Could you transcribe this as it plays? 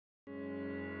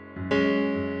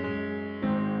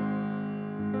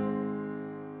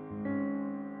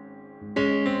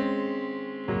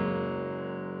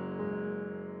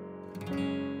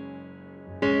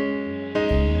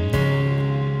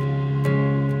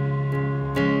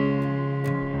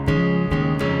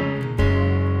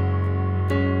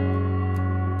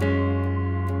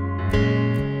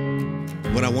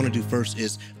What I want to do first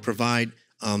is provide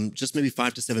just maybe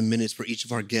 5 to 7 minutes for each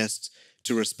of our guests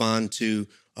to respond to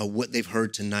what they've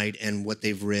heard tonight and what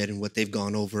they've read and what they've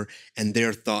gone over and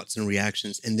their thoughts and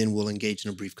reactions, and then we'll engage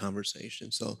in a brief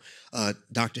conversation. So,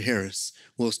 Dr. Harris,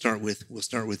 we'll start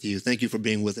with you. Thank you for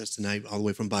being with us tonight, all the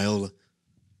way from Biola.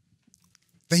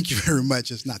 Thank you very much.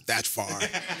 It's not that far.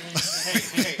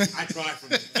 hey, I tried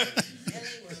from it.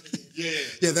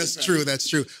 Yeah, that's true. That's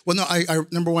true. Well, no, I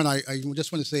number one, I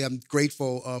just want to say I'm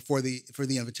grateful for the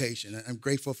invitation. I'm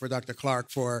grateful for Dr. Clark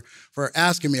for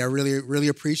asking me. I really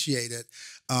appreciate it.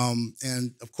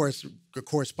 And of course, the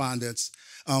correspondence.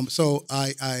 So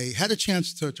I had a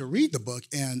chance to read the book,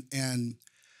 and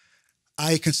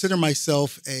I consider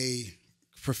myself a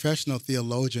professional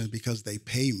theologian because they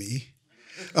pay me.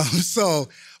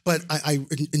 But I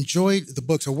enjoyed the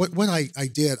book. So what I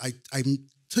did, I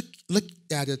looked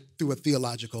at it through a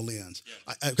theological lens,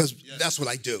 because that's what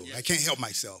I do. I can't help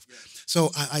myself. So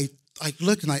I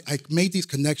looked and I made these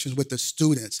connections with the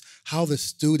students, how the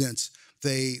students,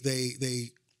 they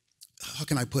how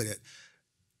can I put it?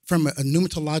 From a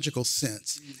pneumatological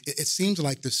sense, it seems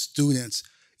like the students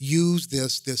use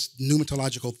this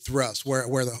pneumatological thrust where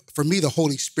for me, the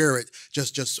Holy Spirit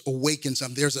just awakens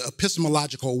them. There's an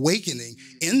epistemological awakening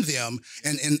in them,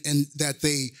 and that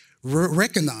they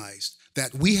recognize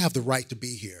that we have the right to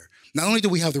be here. Not only do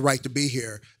we have the right to be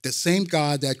here, the same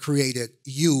God that created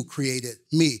you created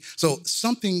me. So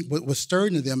something was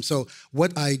stirred in them. So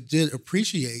what I did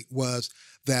appreciate was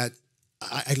that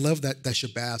I love that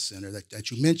Shabazz Center that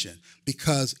you mentioned,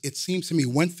 because it seems to me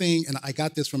one thing, and I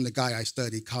got this from the guy I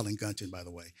studied, Colin Gunton, by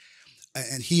the way,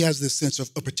 and he has this sense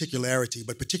of particularity,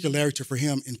 but particularity for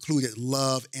him included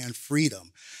love and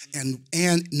freedom.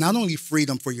 And not only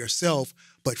freedom for yourself,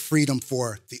 but freedom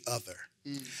for the other.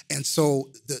 And so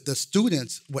the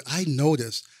students, what I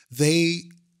noticed, they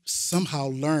somehow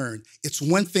learned it's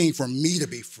one thing for me to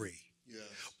be free,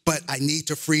 but I need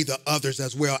to free the others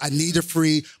as well. I need to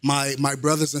free my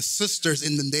brothers and sisters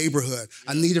in the neighborhood.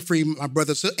 I need to free my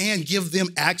brothers and give them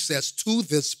access to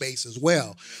this space as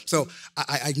well. So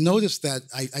I noticed that,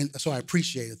 so I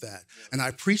appreciated that. And I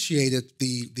appreciated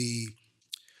the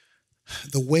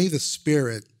way the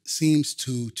Spirit seems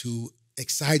to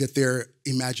excited their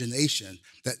imagination,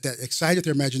 that excited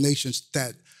their imaginations,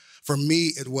 that for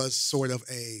me, it was sort of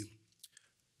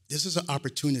this is an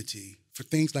opportunity for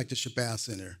things like the Shabazz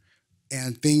Center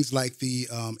and things like the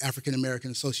African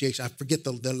American Association. I forget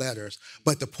the letters,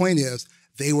 but the point is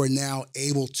they were now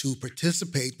able to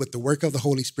participate with the work of the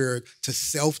Holy Spirit to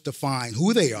self-define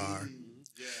who they are,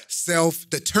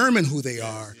 self-determine who they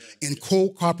are in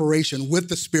cooperation with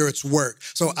the Spirit's work.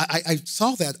 So I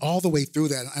saw that all the way through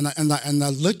that, and I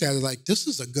looked at it like, this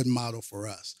is a good model for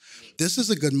us. This is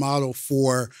a good model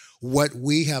for what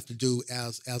we have to do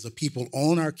as a people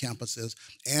on our campuses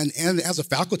and as a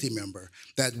faculty member,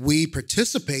 that we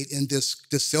participate in this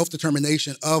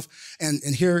self-determination of, and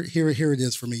here it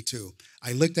is for me too.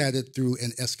 I looked at it through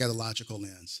an eschatological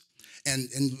lens. And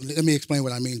let me explain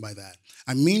what I mean by that.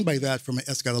 I mean by that, from an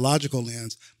eschatological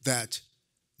lens, that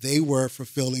they were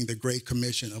fulfilling the Great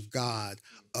Commission of God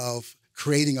of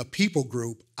creating a people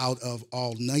group out of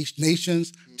all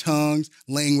nations, tongues,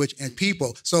 language, and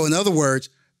people. So in other words,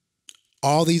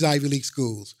 all these Ivy League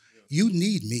schools, you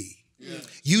need me.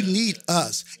 You need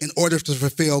us in order to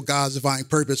fulfill God's divine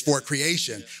purpose for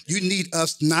creation. You need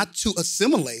us not to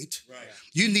assimilate.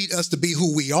 You need us to be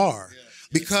who we are,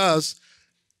 because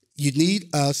you need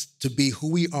us to be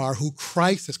who we are, who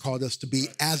Christ has called us to be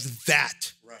as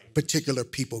that particular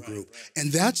people group.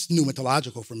 And that's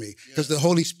pneumatological for me, because the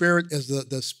Holy Spirit is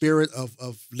the spirit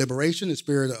of liberation, the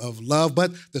spirit of love,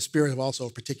 but the spirit of also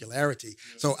particularity.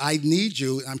 So I need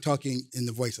you. I'm talking in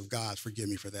the voice of God. Forgive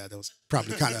me for that. That was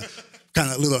probably kind of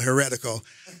a little heretical.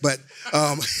 But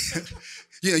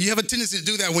you have a tendency to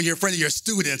do that when you're in front of your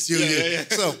students.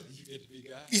 So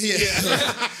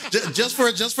just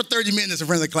for 30 minutes in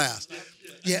front of the class.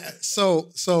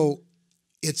 So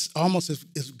it's almost as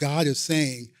if God is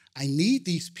saying, I need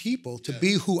these people to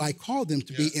be who I call them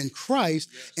to be in Christ,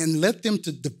 and let them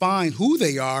to define who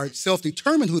they are,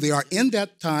 self-determine who they are in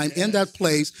that time, in that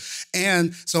place.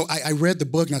 And so I read the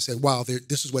book and I said, wow,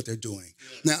 this is what they're doing.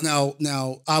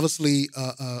 Now, obviously,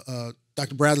 Dr.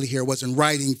 Dr. Bradley here wasn't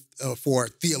writing for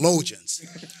theologians.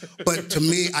 But to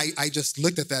me, I just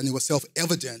looked at that and it was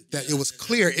self-evident that it was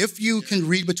clear. If you can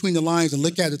read between the lines and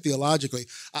look at it theologically,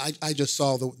 I just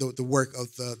saw the work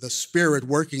of the Spirit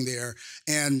working there.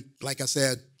 And like I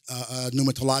said,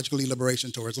 pneumatologically,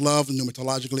 liberation towards love, and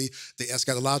pneumatologically, the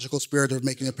eschatological spirit of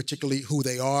making it particularly who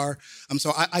they are.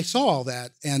 So I saw all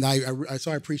that, and I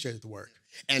appreciated the work.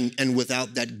 And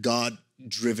without that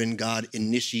God-driven,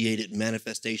 God-initiated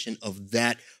manifestation of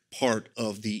that part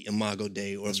of the Imago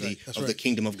Dei or the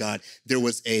kingdom of God, there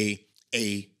was an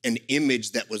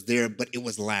image that was there, but it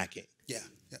was lacking. Yeah,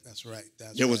 that's right.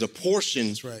 There was a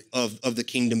portion of the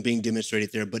kingdom being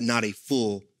demonstrated there, but not a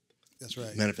full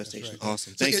manifestation. That's right.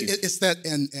 Awesome. Thank you. It's that,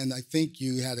 and I think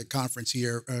you had a conference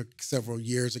here several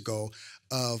years ago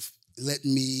of let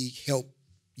me help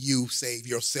you save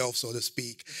yourself, so to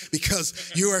speak,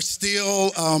 because you are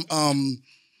still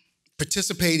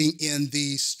participating in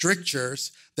the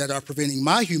strictures that are preventing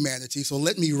my humanity. So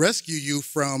let me rescue you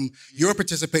from your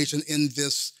participation in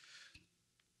this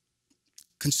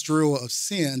construal of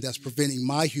sin that's preventing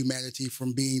my humanity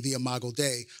from being the Imago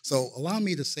Dei. So allow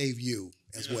me to save you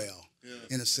as well,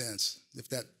 in a sense, if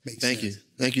that makes sense. Thank you.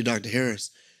 Thank you, Dr.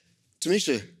 Harris.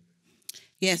 Tamisha.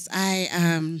 Yes,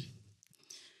 I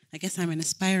guess I'm an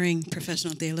aspiring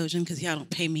professional theologian because y'all don't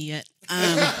pay me yet.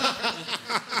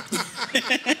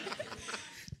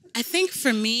 I think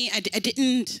for me, I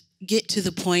didn't get to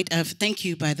the point of, thank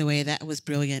you, by the way, that was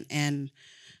brilliant, and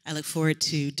I look forward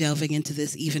to delving into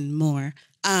this even more.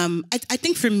 I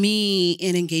think for me,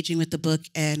 in engaging with the book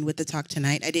and with the talk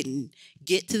tonight, I didn't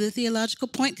get to the theological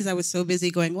point because I was so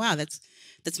busy going, wow,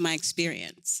 that's my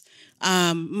experience.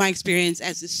 My experience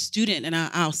as a student, and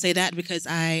I'll say that because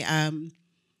I've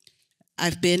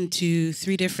been to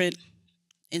 3 different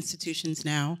institutions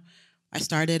now. I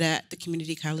started at the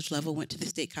community college level, went to the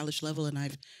state college level, and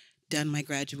I've done my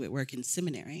graduate work in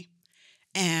seminary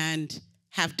and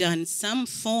have done some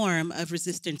form of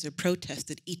resistance or protest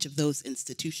at each of those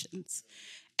institutions.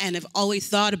 And I've always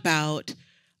thought about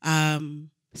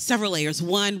several layers.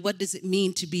 One, what does it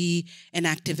mean to be an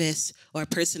activist or a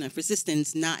person of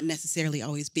resistance, not necessarily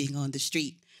always being on the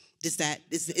street?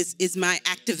 Is my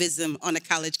activism on a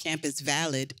college campus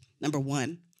valid? Number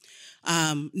one.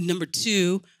 Number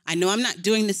two, I know I'm not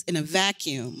doing this in a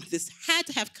vacuum. This had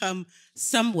to have come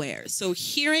somewhere. So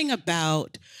hearing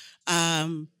about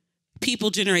people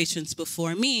generations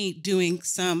before me doing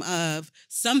some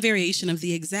variation of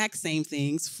the exact same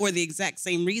things for the exact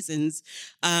same reasons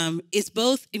is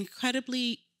both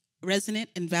incredibly resonant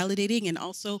and validating and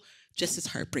also just as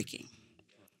heartbreaking.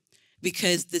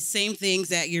 Because the same things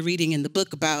that you're reading in the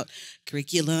book about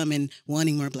curriculum and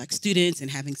wanting more Black students and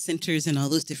having centers and all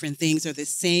those different things are the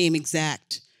same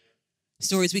exact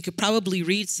stories. We could probably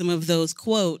read some of those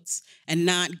quotes and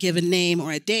not give a name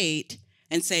or a date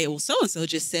and say, well, so-and-so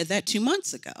just said that 2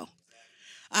 months ago.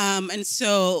 And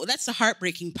so that's the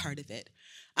heartbreaking part of it.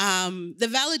 The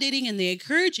validating and the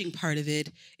encouraging part of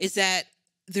it is that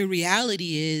the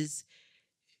reality is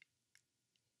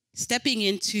stepping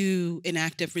into an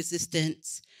act of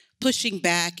resistance, pushing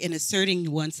back and asserting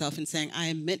oneself and saying, I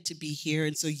am meant to be here,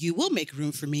 and so you will make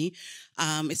room for me,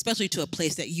 especially to a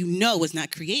place that you know was not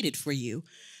created for you.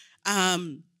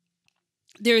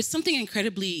 There is something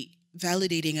incredibly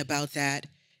validating about that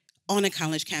on a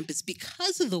college campus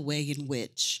because of the way in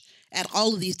which, at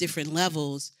all of these different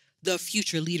levels, the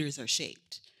future leaders are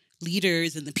shaped.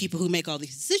 Leaders and the people who make all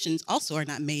these decisions also are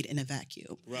not made in a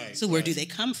vacuum. Right, so where do they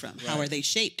come from? Right. How are they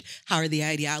shaped? How are the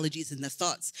ideologies and the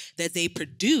thoughts that they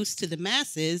produce to the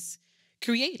masses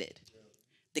created? Yeah.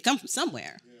 They come from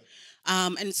somewhere. Yeah.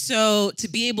 And so to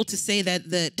be able to say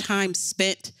that the time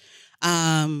spent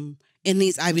in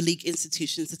these Ivy League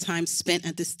institutions, the time spent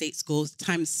at the state schools, the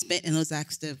time spent in those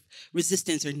acts of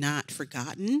resistance are not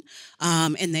forgotten,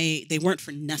 and they weren't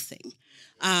for nothing.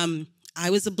 I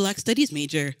was a Black Studies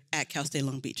major at Cal State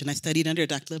Long Beach, and I studied under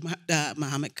Dr.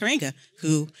 Muhammad Karenga,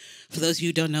 who, for those of you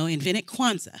who don't know, invented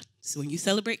Kwanzaa. So when you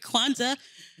celebrate Kwanzaa,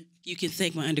 you can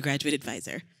thank my undergraduate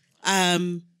advisor.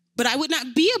 But I would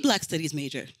not be a Black Studies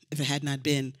major if it had not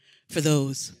been for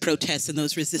those protests and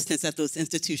those resistance at those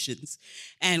institutions.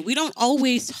 And we don't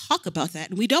always talk about that.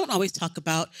 And we don't always talk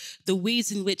about the ways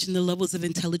in which and the levels of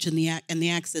intelligence and the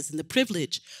access and the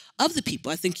privilege of the people.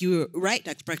 I think you were right,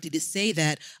 Dr. Bradley, to say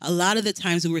that a lot of the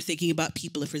times when we're thinking about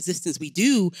people of resistance, we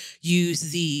do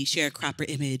use the sharecropper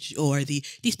image or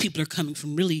these people are coming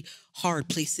from really hard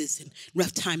places and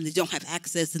rough time. They don't have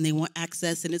access and they want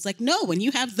access. And it's like, no, when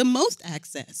you have the most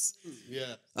access,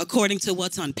 according to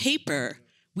what's on paper,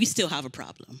 we still have a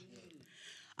problem.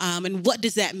 And what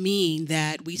does that mean?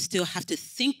 That we still have to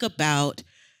think about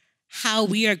how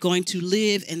we are going to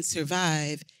live and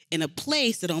survive in a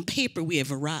place that on paper we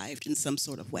have arrived in some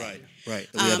sort of way. Right.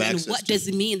 And what does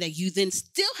it mean that you then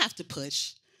still have to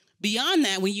push beyond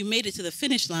that when you made it to the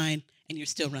finish line and you're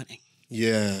still running?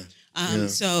 Yeah.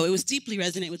 So it was deeply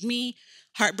resonant with me,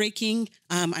 heartbreaking.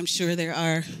 I'm sure there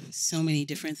are so many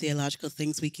different theological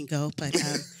things we can go, but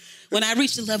when I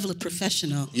reach the level of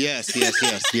professional, Yes. I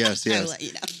will let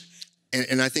you know.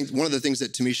 And I think one of the things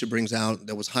that Tamisha brings out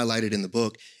that was highlighted in the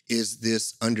book is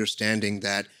this understanding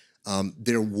that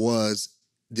there was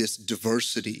this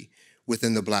diversity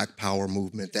within the Black Power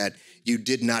movement, that you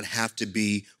did not have to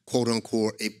be, quote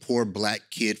unquote, a poor Black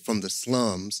kid from the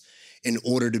slums in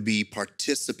order to be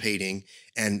participating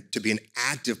and to be an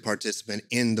active participant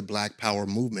in the Black Power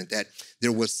movement, that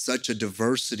there was such a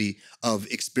diversity of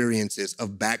experiences,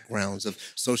 of backgrounds, of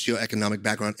socioeconomic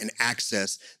background and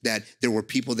access, that there were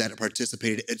people that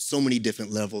participated at so many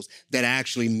different levels that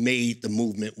actually made the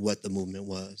movement what the movement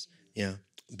was. Yeah,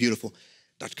 beautiful.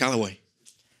 Dr. Callaway.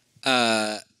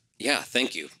 Yeah,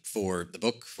 thank you for the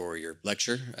book, for your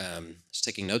lecture. I was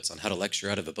taking notes on how to lecture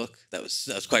out of a book. That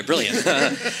was quite brilliant.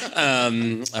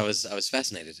 I was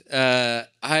fascinated.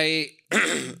 I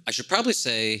should probably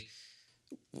say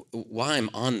why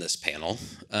I'm on this panel,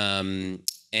 and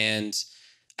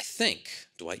I think,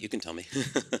 Dwight, you can tell me.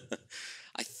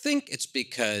 I think it's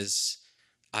because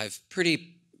I've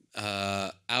pretty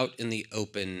out in the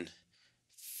open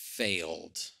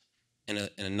failed in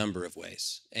a number of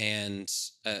ways. And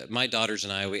my daughters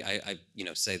and I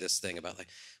say this thing about, like,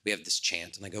 we have this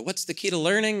chant, and I go, "What's the key to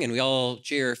learning?" And we all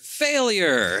cheer,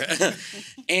 "Failure."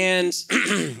 and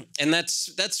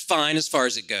that's fine as far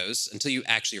as it goes until you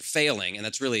actually are failing, and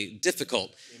that's really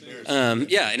difficult.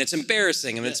 And it's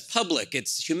embarrassing, and it's public,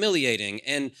 it's humiliating,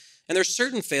 and there's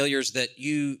certain failures that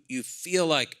you feel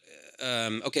like,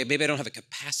 okay, maybe I don't have a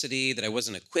capacity, that I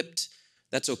wasn't equipped.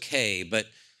 That's okay, but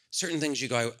certain things you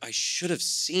go, I should have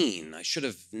seen, I should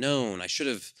have known, I should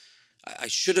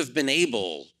have been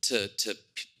able to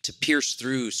pierce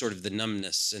through sort of the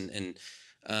numbness and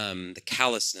the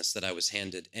callousness that I was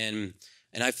handed. And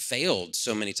I've failed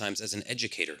so many times as an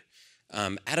educator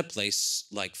at a place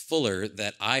like Fuller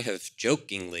that I have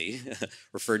jokingly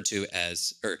referred to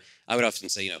as, or I would often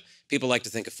say, people like to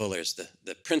think of Fuller as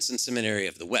the Princeton Seminary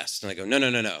of the West. And I go,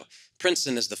 no.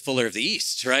 Princeton is the Fuller of the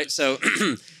East, right? So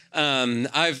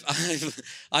I've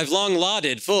long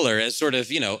lauded Fuller as sort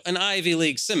of, an Ivy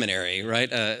League seminary,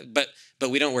 right? But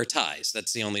we don't wear ties.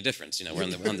 That's the only difference. We're on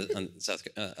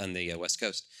the West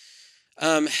Coast.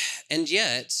 And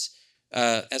yet,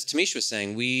 as Tamisha was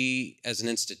saying, we as an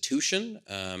institution,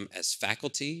 as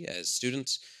faculty, as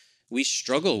students, we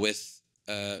struggle with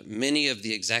many of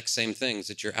the exact same things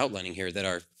that you're outlining here that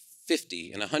are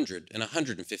 50 and 100 and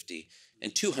 150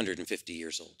 and 250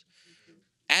 years old.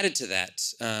 Added to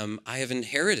that, I have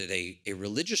inherited a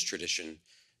religious tradition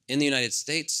in the United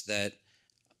States that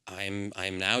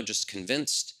I'm now just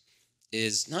convinced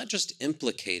is not just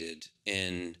implicated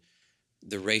in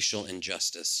the racial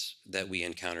injustice that we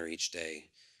encounter each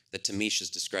day, that Tamisha is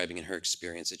describing in her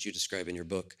experience, that you describe in your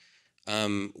book.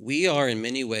 We are in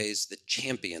many ways the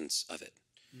champions of it.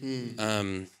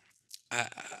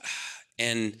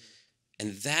 And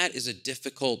that is a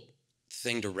difficult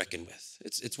thing to reckon with.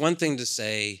 It's one thing to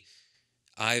say,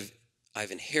 I've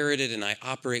inherited and I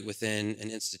operate within an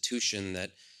institution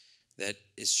that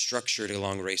is structured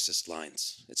along racist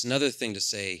lines. It's another thing to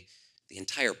say the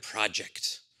entire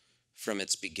project from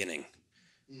its beginning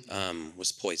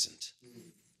was poisoned.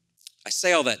 I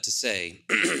say all that to say,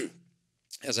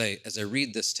 as I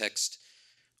read this text,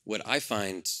 what I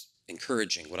find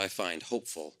encouraging, what I find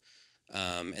hopeful,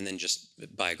 and then just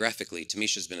biographically,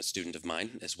 Tamisha's been a student of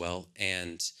mine as well,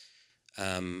 and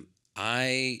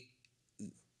I,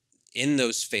 in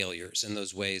those failures, in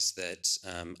those ways that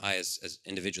I, as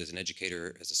individually, as an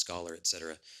educator, as a scholar, et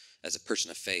cetera, as a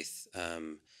person of faith,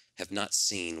 have not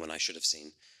seen when I should have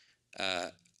seen.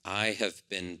 I have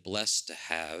been blessed to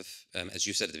have, as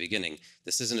you said at the beginning,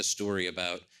 this isn't a story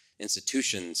about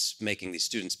institutions making these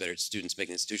students better, it's students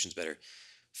making institutions better.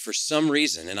 For some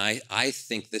reason, and I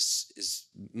think this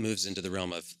moves into the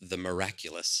realm of the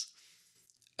miraculous,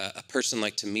 a person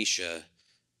like Tamisha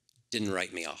didn't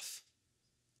write me off.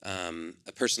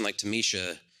 A person like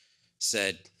Tamisha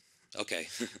said, okay,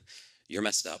 you're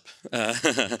messed up.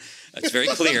 It's very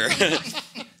clear.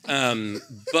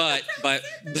 But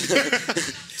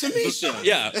Tamisha.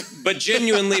 Yeah, but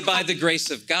genuinely, by the grace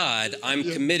of God, I'm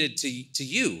committed to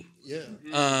you. Yeah.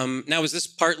 Now, is this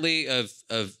partly of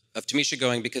Tamisha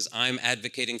going because I'm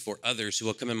advocating for others who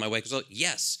will come in my way? Well,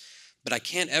 yes, but I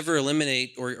can't ever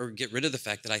eliminate or get rid of the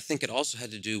fact that I think it also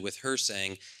had to do with her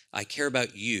saying, I care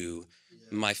about you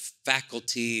my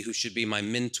faculty, who should be my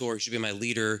mentor, who should be my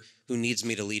leader, who needs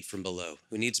me to lead from below,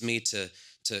 who needs me to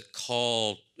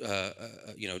call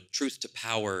truth to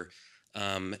power,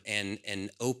 and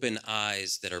open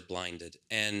eyes that are blinded.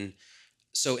 And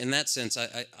so in that sense,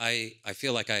 I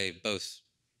feel like I both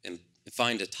am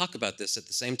fine to talk about this, at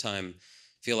the same time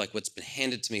feel like what's been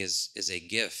handed to me is a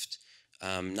gift,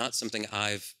 not something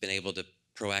I've been able to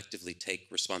proactively take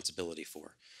responsibility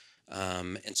for.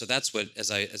 And so that's what,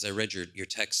 as I read your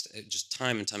text, just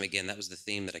time and time again, that was the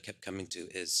theme that I kept coming to,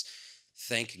 is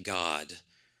thank God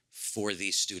for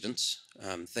these students.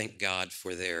 Thank God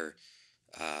for their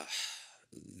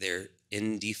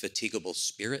indefatigable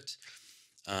spirit,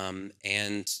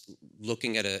 and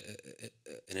looking at an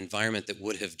environment that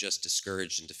would have just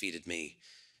discouraged and defeated me,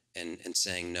 and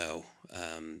saying no,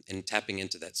 and tapping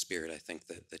into that spirit, I think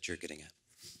that you're getting at.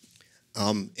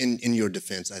 In your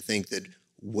defense, I think that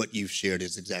what you've shared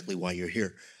is exactly why you're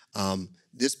here.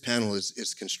 This panel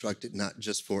is constructed not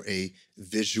just for a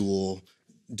visual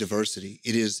diversity.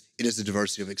 It is a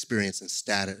diversity of experience and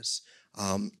status.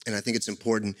 And I think it's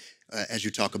important, as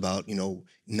you talk about,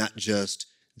 not just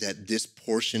that this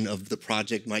portion of the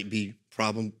project might be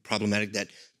problematic, that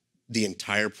the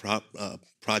entire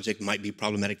project might be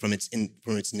problematic from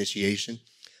its initiation.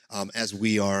 As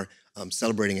we are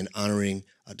celebrating and honoring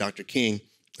Dr. King,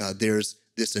 there's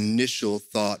this initial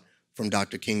thought from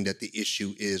Dr. King that the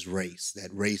issue is race, that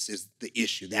race is the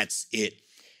issue, that's it.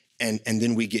 And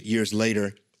then we get years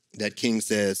later that King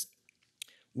says,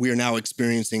 we are now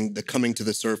experiencing the coming to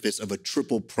the surface of a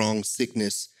triple-pronged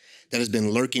sickness that has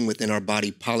been lurking within our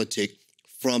body politic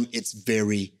from its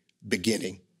very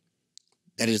beginning.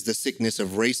 That is the sickness of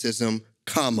racism,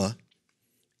 comma,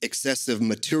 excessive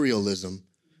materialism,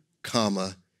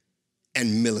 comma,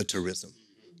 and militarism.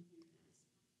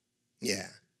 Yeah.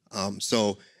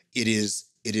 So it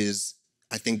is,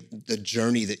 I think the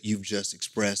journey that you've just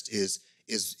expressed is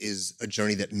a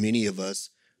journey that many of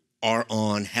us are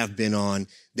on, have been on,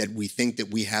 that we think that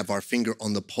we have our finger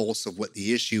on the pulse of what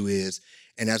the issue is.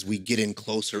 And as we get in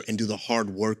closer and do the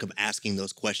hard work of asking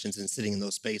those questions and sitting in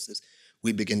those spaces,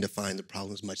 we begin to find the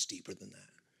problems much deeper than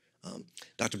that.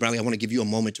 Dr. Bradley, I want to give you a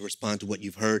moment to respond to what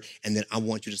you've heard, and then I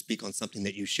want you to speak on something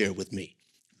that you shared with me.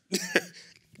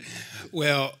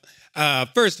 Well,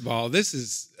 first of all, this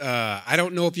is, I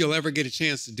don't know if you'll ever get a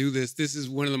chance to do this. This is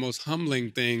one of the most humbling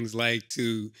things, like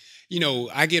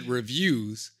I get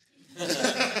reviews,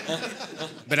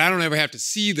 but I don't ever have to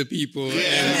see the people.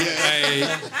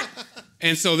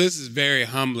 And so this is very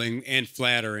humbling and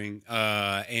flattering.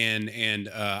 And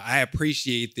I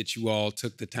appreciate that you all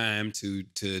took the time to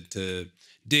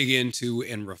dig into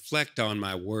and reflect on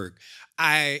my work.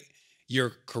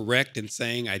 You're correct in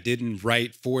saying I didn't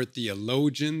write for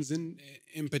theologians in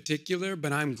particular,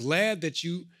 but I'm glad that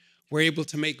you were able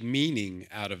to make meaning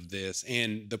out of this.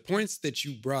 And the points that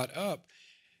you brought up,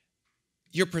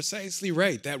 you're precisely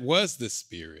right. That was the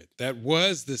spirit. That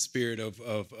was the spirit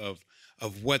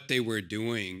of what they were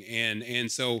doing.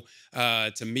 And so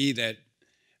to me, that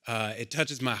it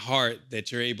touches my heart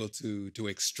that you're able to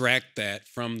extract that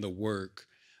from the work,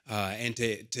 and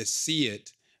to see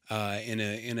it in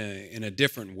a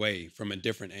different way, from a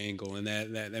different angle, and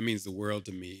that means the world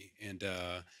to me. And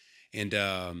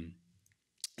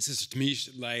Sister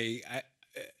Tamisha,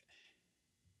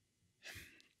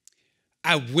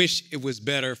 I wish it was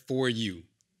better for you.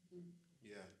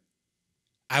 Yeah.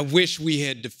 I wish we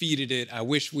had defeated it. I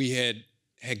wish we had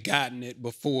gotten it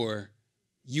before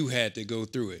you had to go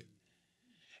through it.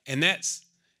 And that's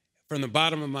from the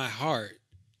bottom of my heart.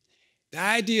 The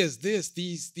idea is this: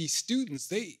 these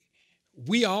students,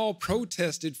 we all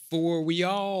protested for, we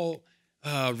all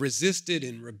resisted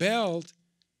and rebelled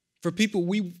for people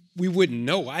we wouldn't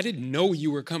know. I didn't know you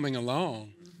were coming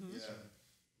along. Mm-hmm. Yeah.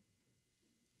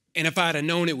 And if I'd have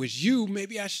known it was you,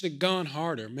 maybe I should have gone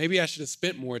harder. Maybe I should have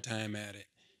spent more time at it.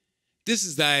 This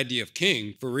is the idea of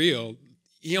King, for real.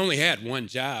 He only had one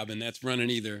job, and that's running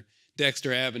either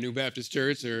Dexter Avenue Baptist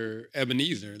Church or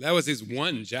Ebenezer. That was his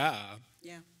one job.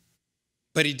 Yeah.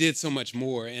 But he did so much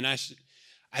more, and I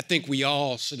think we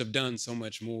all should have done so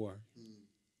much more.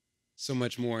 So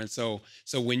much more. And so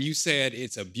when you said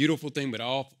it's a beautiful thing, but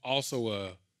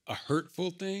also a hurtful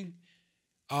thing,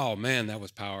 oh man, that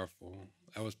was powerful.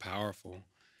 That was powerful.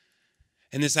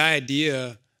 And this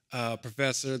idea,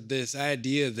 Professor, this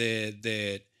idea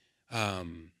that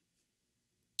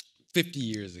 50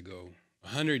 years ago,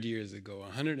 100 years ago,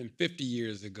 150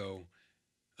 years ago,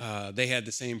 they had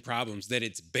the same problems, that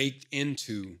it's baked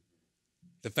into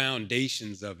the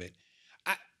foundations of it.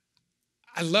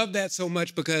 I love that so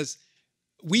much, because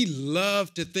we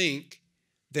love to think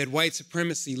that white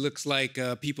supremacy looks like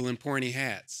people in pointy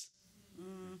hats.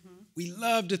 We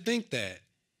love to think that.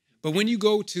 But when you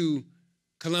go to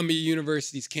Columbia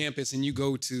University's campus and you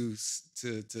go to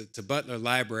Butler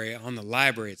Library, on the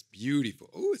library, it's beautiful.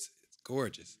 Oh, it's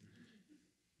gorgeous.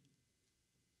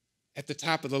 At the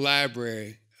top of the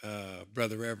library,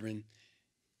 Brother Reverend,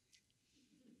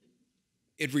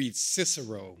 it reads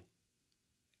Cicero,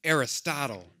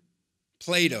 Aristotle,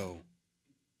 Plato,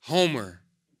 Homer.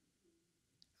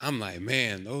 I'm like,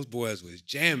 man, those boys was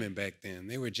jamming back then.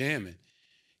 They were jamming.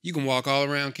 You can walk all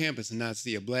around campus and not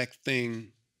see a black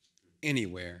thing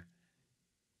anywhere.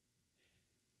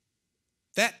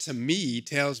 That, to me,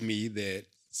 tells me that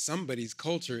somebody's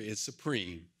culture is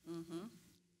supreme. Mm-hmm.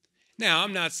 Now,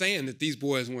 I'm not saying that these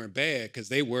boys weren't bad, because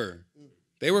they were.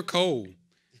 They were cold.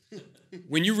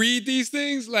 When you read these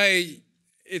things, like,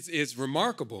 it's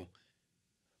remarkable.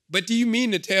 But do you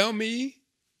mean to tell me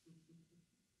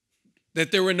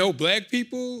that there were no black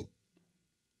people,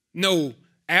 no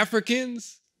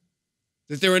Africans,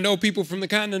 that there were no people from the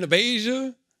continent of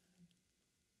Asia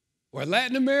or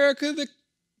Latin America?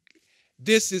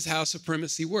 This is how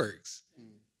supremacy works.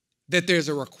 That there's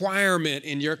a requirement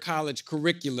in your college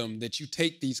curriculum that you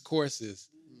take these courses,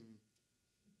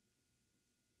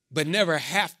 but never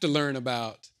have to learn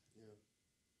about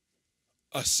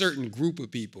a certain group of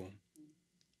people.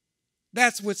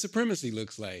 That's what supremacy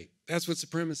looks like. That's what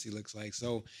supremacy looks like.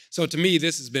 So to me,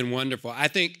 this has been wonderful. I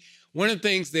think one of the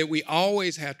things that we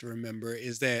always have to remember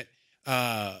is that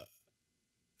I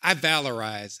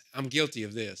valorize, I'm guilty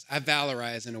of this, I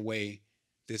valorize in a way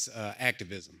this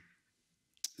activism,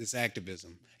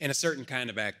 and a certain kind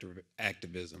of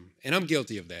activism, and I'm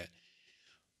guilty of that.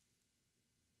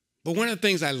 But one of the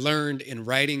things I learned in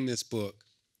writing this book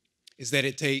is that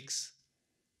it takes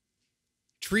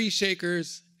tree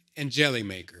shakers and jelly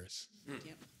makers.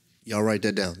 Yep. Y'all write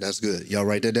that down. That's good. Y'all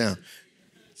write that down.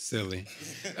 Silly.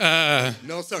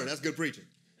 No, sir. That's good preaching.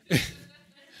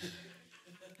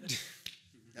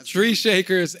 Tree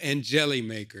shakers and jelly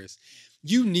makers.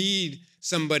 You need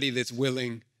somebody that's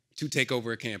willing to take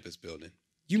over a campus building.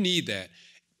 You need that.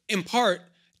 In part,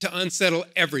 to unsettle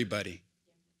everybody.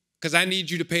 Because I need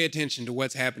you to pay attention to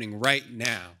what's happening right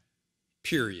now,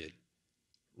 period.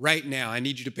 Right now, I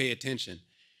need you to pay attention.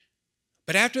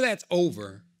 But after that's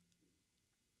over,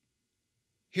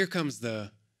 here comes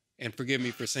the, and forgive me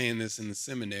for saying this in the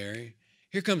seminary,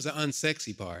 here comes the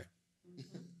unsexy part.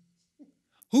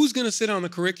 Who's going to sit on the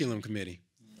curriculum committee?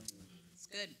 It's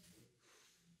good.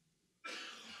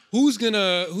 Who's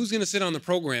gonna sit on the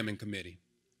programming committee?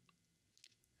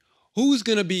 Who's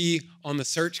gonna be on the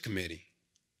search committee?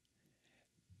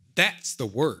 That's the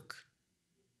work.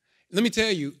 Let me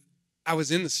tell you, I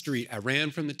was in the street. I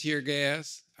ran from the tear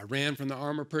gas. I ran from the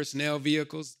armored personnel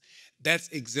vehicles. That's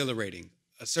exhilarating.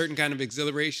 A certain kind of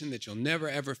exhilaration that you'll never,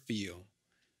 ever feel.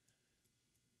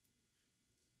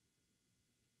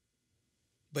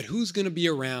 But who's going to be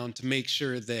around to make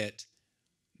sure that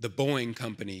the Boeing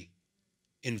company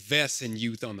invests in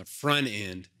youth on the front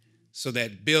end so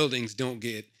that buildings don't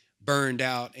get burned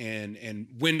out and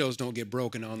windows don't get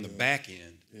broken on the back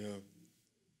end? Yeah.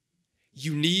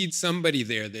 You need somebody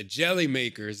there, the jelly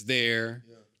makers there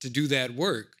to do that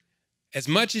work. As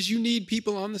much as you need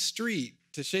people on the street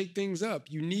to shake things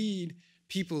up, you need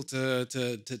people to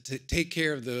take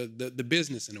care of the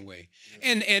business in a way.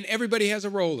 And everybody has a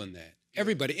role in that.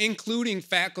 Everybody, including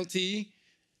faculty,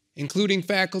 including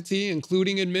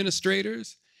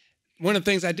administrators. One of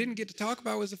the things I didn't get to talk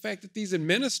about was the fact that these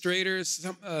administrators,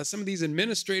 some of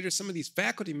these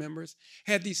faculty members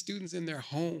had these students in their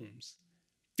homes,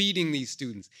 feeding these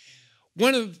students.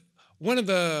 One of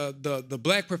the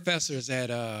black professors at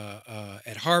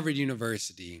Harvard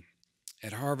University,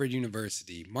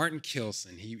 Martin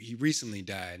Kilson, he recently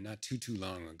died not too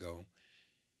long ago.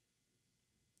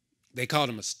 They called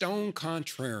him a stone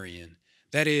contrarian.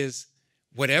 That is,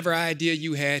 whatever idea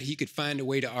you had, he could find a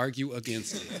way to argue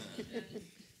against it.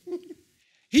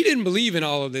 He didn't believe in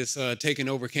all of this taking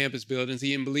over campus buildings.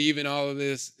 He didn't believe in all of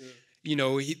this. You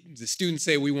know, the students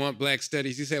say we want black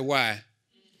studies. He said, why?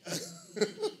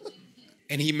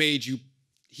 And he made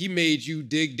you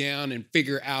dig down and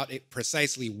figure out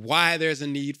precisely why there's a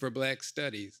need for black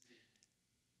studies.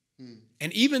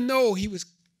 And even though he was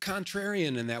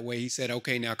contrarian in that way, he said,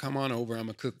 okay, now come on over, I'm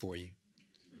gonna cook for you.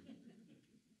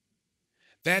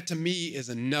 That to me is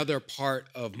another part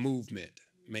of movement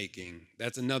making.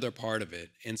 That's another part of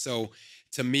it. And so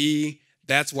to me,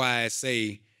 that's why I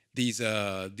say these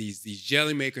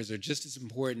jelly makers are just as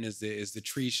important as the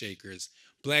tree shakers.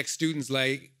 Black students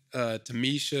like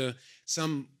Tamisha,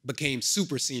 some became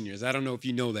super seniors. I don't know if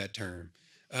you know that term,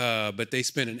 but they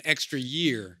spent an extra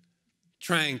year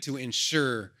trying to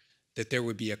ensure that there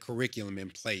would be a curriculum in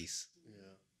place.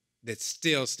 that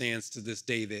still stands to this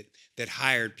day that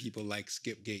hired people like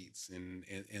Skip Gates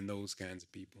and those kinds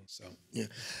of people. So yeah,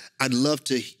 I'd love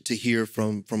to hear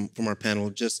from our panel,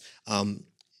 just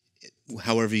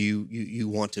however you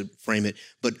want to frame it.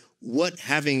 But what,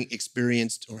 having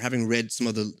experienced or having read some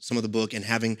of the book and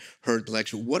having heard the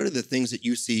lecture, what are the things that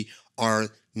you see are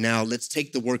now? Let's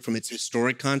take the work from its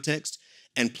historic context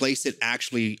and place it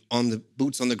actually on the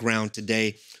boots on the ground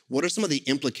today. What are some of the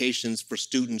implications for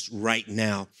students right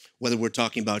now, whether we're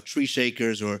talking about tree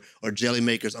shakers or jelly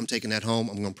makers? I'm taking that home.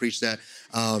 I'm going to preach that.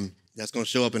 That's going to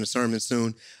show up in a sermon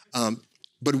soon.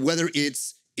 But whether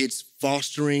it's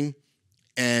fostering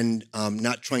and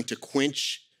not trying to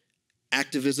quench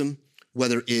activism,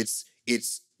 whether it's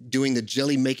doing the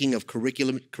jelly making of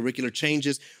curricular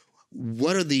changes,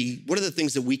 what are the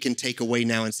things that we can take away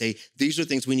now and say, these are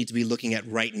things we need to be looking at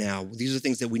right now? These are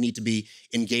things that we need to be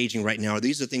engaging right now. Or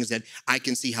these are things that I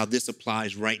can see how this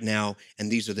applies right now,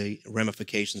 and these are the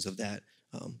ramifications of that.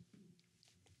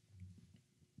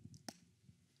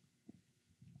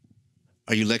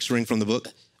 Are you lecturing from the book?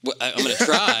 Well, I'm going to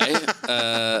try.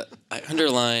 I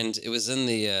underlined, it was in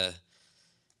the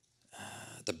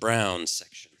Brown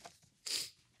section.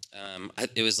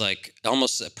 It was like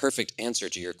almost a perfect answer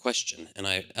to your question. And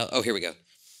here we go.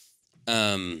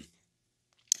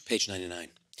 Page 99.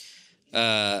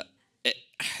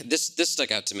 This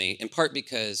stuck out to me in part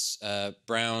because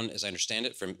Brown, as I understand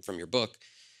it from your book,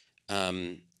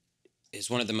 is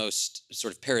one of the most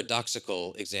sort of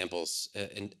paradoxical examples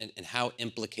in how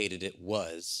implicated it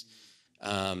was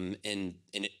in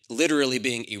it literally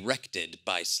being erected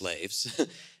by slaves,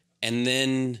 and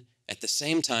then at the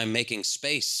same time making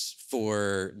space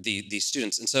for these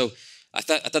students. And so I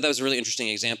thought that was a really interesting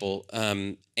example.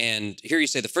 And here you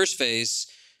say the first phase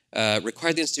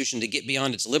required the institution to get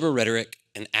beyond its liberal rhetoric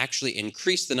and actually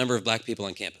increase the number of Black people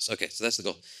on campus. Okay, so that's the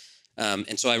goal.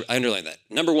 And so I underlined that.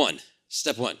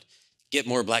 Step one, get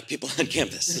more Black people on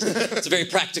campus. It's a very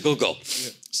practical goal.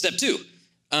 Yeah. Step two,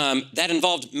 that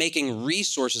involved making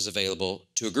resources available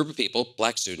to a group of people,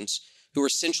 Black students, who are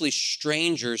essentially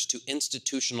strangers to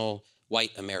institutional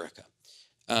white America.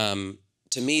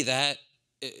 To me,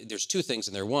 there's two things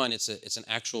in there. One, it's an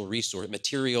actual resource,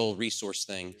 material resource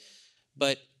thing,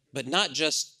 but not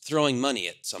just throwing money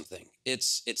at something.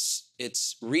 It's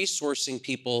resourcing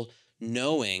people,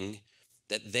 knowing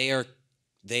that they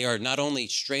are not only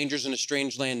strangers in a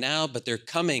strange land now, but they're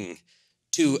coming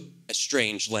to a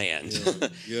strange land. Yeah,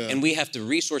 yeah. And we have to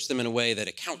resource them in a way that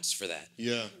accounts for that.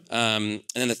 Yeah. And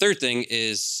then the third thing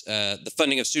is the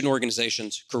funding of student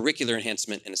organizations, curricular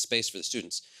enhancement, and a space for the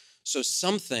students. So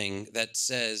something that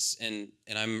says, and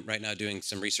I'm right now doing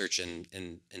some research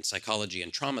in psychology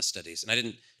and trauma studies, and I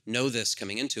didn't know this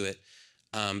coming into it,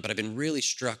 but I've been really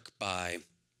struck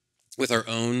with our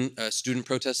own student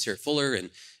protests here at Fuller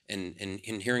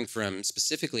and hearing from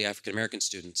specifically African-American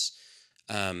students,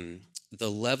 the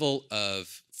level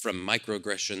of, from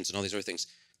microaggressions and all these other things,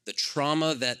 the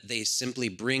trauma that they simply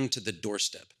bring to the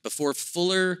doorstep. Before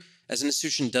Fuller as an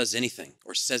institution does anything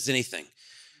or says anything,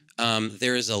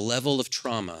 there is a level of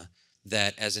trauma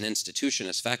that as an institution,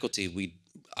 as faculty,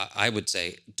 I would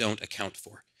say, don't account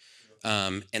for.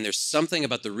 And there's something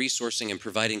about the resourcing and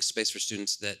providing space for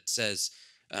students that says,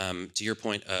 to your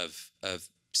point of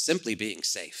simply being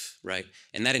safe, right?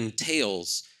 And that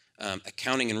entails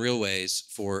accounting in real ways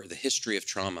for the history of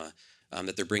trauma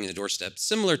that they're bringing to the doorstep,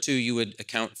 similar to you would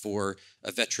account for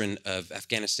a veteran of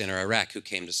Afghanistan or Iraq who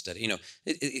came to study,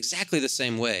 exactly the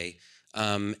same way.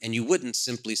 And you wouldn't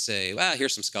simply say,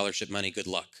 here's some scholarship money, good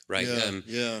luck, right?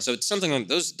 Yeah, So it's something on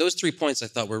those 3 points I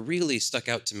thought were really stuck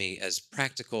out to me as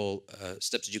practical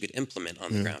steps that you could implement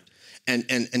on the ground.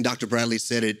 And Dr. Bradley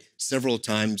said it several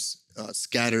times,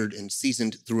 scattered and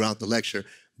seasoned throughout the lecture,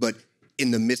 but in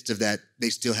the midst of that, they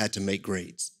still had to make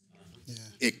grades.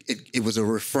 Yeah. It was a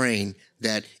refrain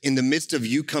that in the midst of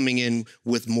you coming in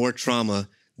with more trauma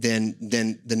than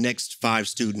the next 5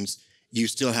 students, you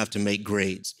still have to make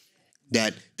grades.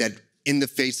 That in the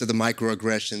face of the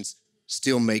microaggressions,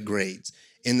 still make grades.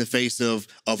 In the face of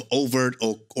overt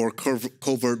or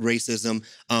covert racism,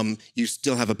 you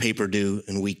still have a paper due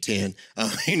in week 10.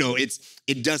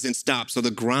 It doesn't stop. So the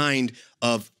grind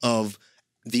of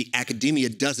the academia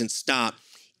doesn't stop,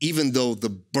 even though the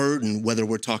burden, whether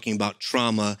we're talking about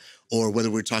trauma or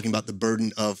whether we're talking about the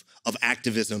burden of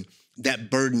activism, that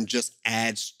burden just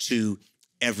adds to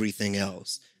everything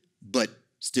else, but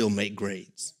still make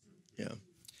grades. Yeah.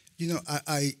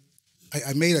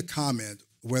 I made a comment,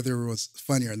 whether it was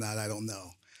funny or not, I don't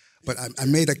know. But I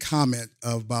made a comment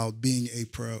about being a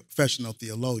professional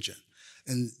theologian.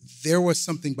 And there was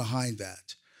something behind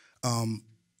that.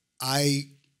 I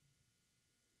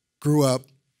grew up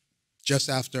just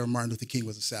after Martin Luther King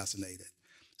was assassinated.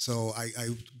 So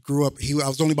I grew up, I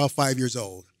was only about 5 years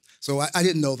old. So I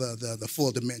didn't know the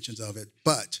full dimensions of it.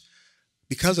 But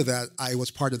because of that, I was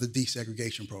part of the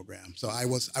desegregation program. So I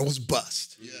was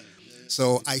bused. Yeah.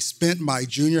 So I spent my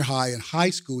junior high and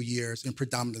high school years in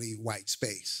predominantly white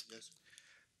space. Yes.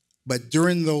 But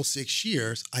during those 6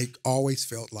 years, I always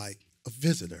felt like a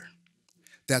visitor.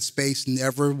 That space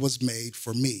never was made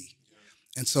for me.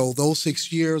 And so those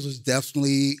 6 years was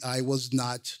definitely, I was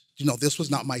not, this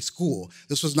was not my school.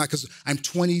 This was not, because I'm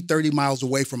 20, 30 miles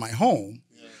away from my home.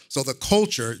 Yeah. So the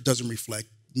culture doesn't reflect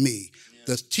me. Yeah.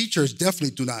 The teachers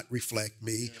definitely do not reflect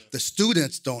me. Yeah. The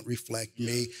students don't reflect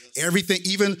me. Everything,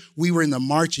 even we were in the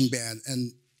marching band,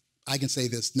 and I can say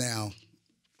this now,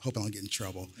 hope I don't get in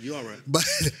trouble. You all right. But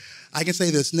I can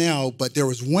say this now, but there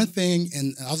was one thing,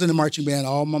 and I was in the marching band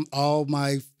all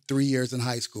my 3 years in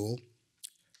high school.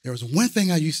 There was one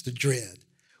thing I used to dread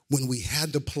when we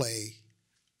had to play,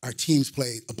 our teams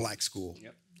played a black school.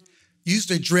 Yep. Used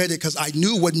to dread it because I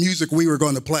knew what music we were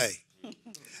going to play.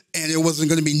 And it wasn't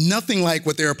going to be nothing like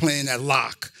what they were playing at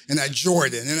Locke and at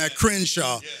Jordan and at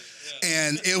Crenshaw.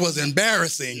 And it was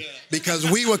embarrassing because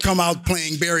we would come out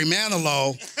playing Barry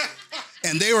Manilow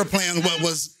and they were playing what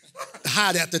was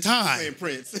hot at the time. Playing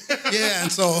Prince. Yeah,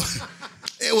 and so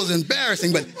it was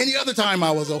embarrassing, but any other time I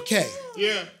was okay.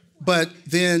 Yeah. But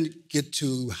then get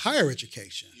to higher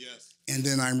education, and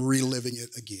then I'm reliving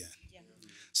it again. Yeah.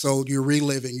 So you're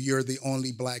reliving, you're the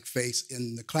only black face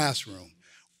in the classroom,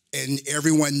 and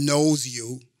everyone knows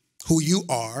you, who you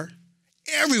are.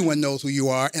 Everyone knows who you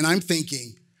are, and I'm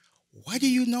thinking, why do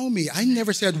you know me? I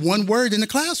never said one word in the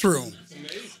classroom.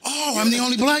 Oh, I'm the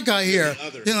only black guy here.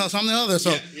 So I'm the other.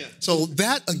 So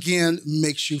that, again,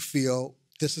 makes you feel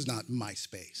this is not my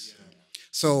space. Yeah.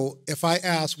 So if I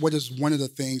ask what is one of the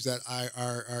things that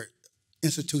our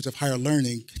institutes of higher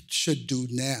learning should do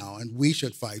now and we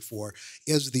should fight for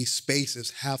is these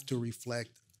spaces have to reflect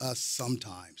us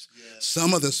sometimes. Yes.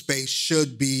 Some of the space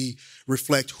should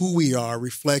reflect who we are,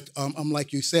 reflect,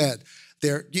 like you said,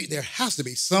 there has to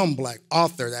be some black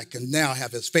author that can now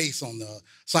have his face on the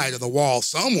side of the wall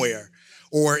somewhere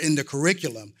or in the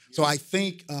curriculum. Yeah. So I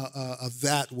think of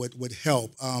that would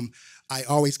help. I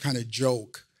always kind of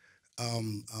joke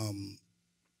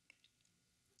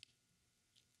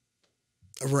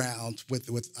around with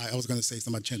I was going to say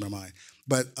something, changed my mind,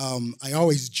 but I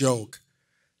always joke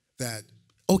that,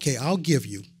 okay, I'll give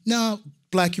you. Now,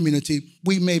 black community,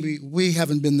 we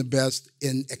haven't been the best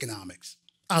in economics.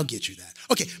 I'll get you that.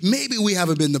 Okay, maybe we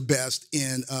haven't been the best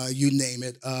in, you name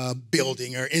it,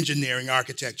 building or engineering,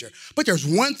 architecture. But there's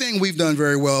one thing we've done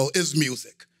very well is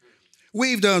music.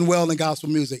 We've done well in gospel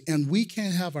music, and we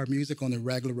can't have our music on a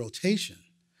regular rotation.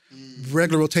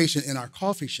 Regular rotation in our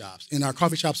coffee shops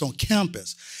on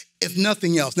campus, if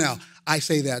nothing else. Now, I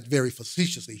say that very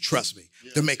facetiously, trust me,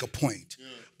 to make a point. Yeah.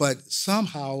 But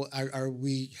somehow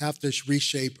we have to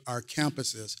reshape our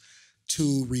campuses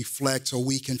to reflect so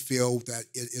we can feel that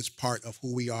it is part of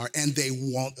who we are and they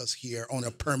want us here on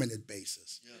a permanent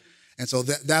basis. Yeah. And so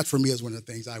that for me is one of the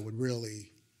things I would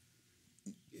really...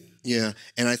 Yeah,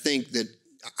 and I think that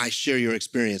I share your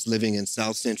experience living in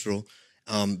South Central,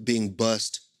 being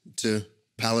bused to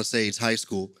Palisades High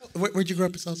School. Where'd you grow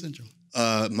up in South Central?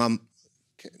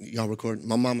 Y'all record?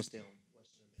 My mama's down.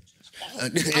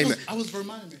 I was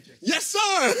Vermont. Yes,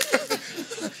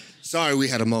 sir. Sorry, we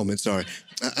had a moment. Sorry.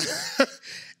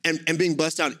 And being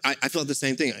bussed out, I felt the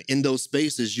same thing. In those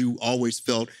spaces, you always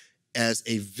felt as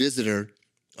a visitor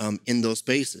in those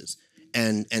spaces.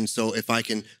 And so if I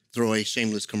can throw a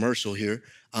shameless commercial here.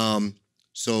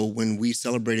 So when we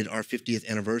celebrated our 50th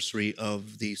anniversary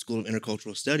of the School of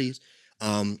Intercultural Studies,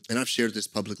 and I've shared this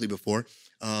publicly before,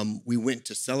 we went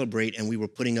to celebrate and we were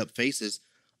putting up faces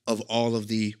of all of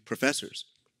the professors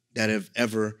that have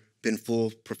ever been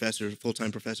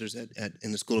full-time professors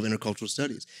in the School of Intercultural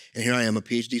Studies. And here I am, a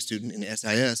PhD student in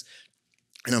SIS,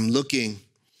 and I'm looking,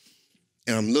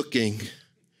 and I'm looking,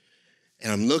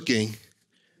 and I'm looking,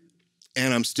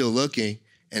 and I'm still looking,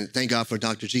 and thank God for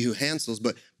Dr. G who handles,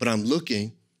 but I'm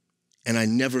looking, and I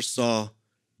never saw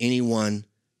anyone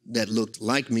that looked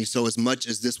like me. So as much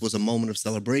as this was a moment of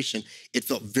celebration, it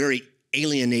felt very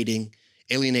alienating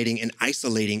and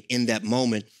isolating in that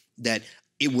moment, that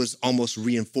it was almost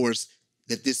reinforced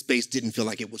that this space didn't feel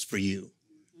like it was for you.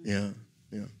 Yeah.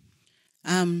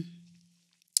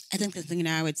 I think the thing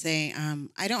that I would say,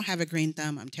 I don't have a green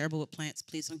thumb. I'm terrible with plants.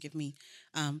 Please don't give me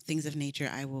things of nature.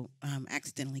 I will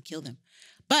accidentally kill them.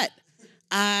 But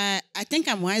I think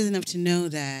I'm wise enough to know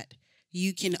that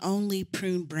you can only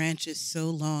prune branches so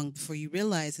long before you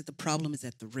realize that the problem is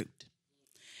at the root.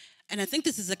 And I think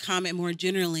this is a comment more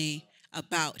generally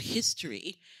about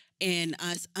history in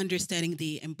us understanding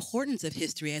the importance of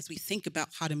history as we think about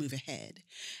how to move ahead.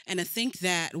 And I think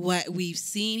that what we've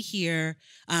seen here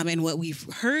and what we've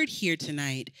heard here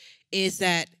tonight is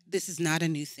that this is not a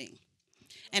new thing.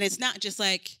 And it's not just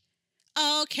like,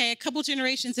 oh, okay, a couple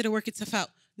generations it'll work itself out.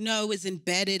 No, it's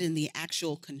embedded in the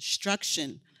actual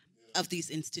construction of these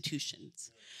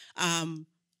institutions.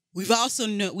 We've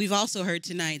also heard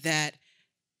tonight that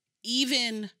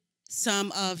even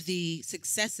some of the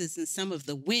successes and some of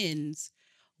the wins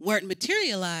weren't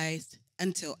materialized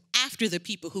until after the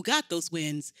people who got those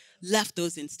wins left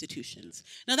those institutions.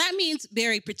 Now, that means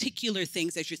very particular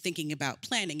things as you're thinking about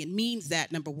planning. It means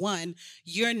that, number one,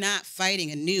 you're not fighting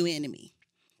a new enemy.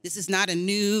 This is not a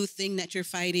new thing that you're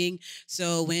fighting.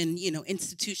 So when,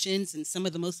 institutions and some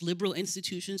of the most liberal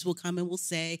institutions will come and will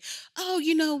say, oh,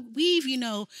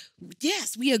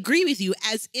 yes, we agree with you,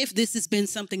 as if this has been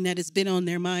something that has been on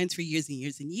their minds for years and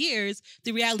years and years.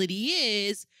 The reality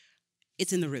is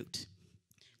it's in the root.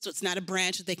 So it's not a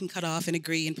branch that they can cut off and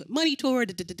agree and put money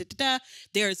toward.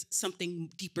 There's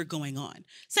something deeper going on.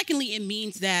 Secondly, it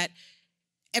means that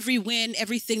every win,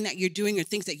 everything that you're doing are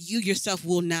things that you yourself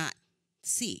will not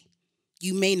see.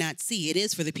 You may not see. It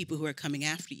is for the people who are coming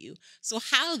after you. So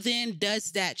how then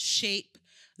does that shape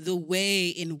the way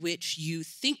in which you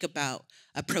think about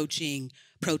approaching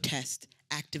protest,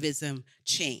 activism,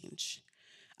 change?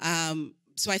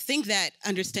 So I think that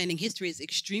understanding history is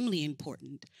extremely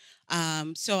important.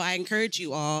 So I encourage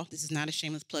you all, this is not a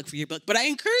shameless plug for your book, but I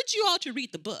encourage you all to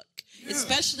read the book,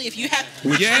 especially if you have...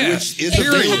 Which is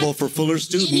available for Fuller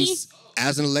students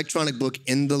as an electronic book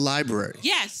in the library.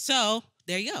 Yes, so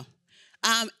there you go.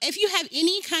 If you have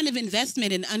any kind of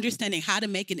investment in understanding how to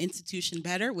make an institution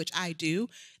better, which I do,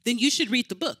 then you should read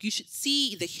the book. You should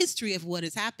see the history of what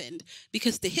has happened,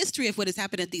 because the history of what has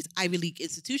happened at these Ivy League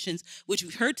institutions, which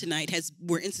we've heard tonight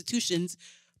were institutions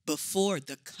before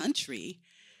the country,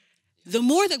 the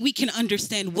more that we can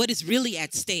understand what is really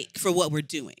at stake for what we're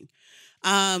doing.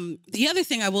 The other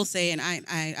thing I will say, and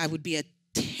I would be a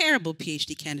terrible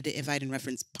PhD candidate if I didn't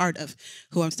reference part of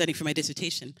who I'm studying for my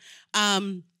dissertation.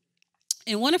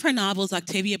 In one of her novels,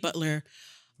 Octavia Butler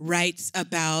writes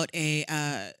about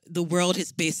the world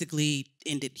has basically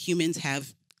ended. Humans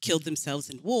have killed themselves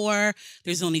in war.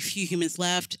 There's only few humans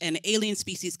left. An alien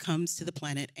species comes to the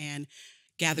planet and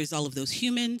gathers all of those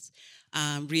humans,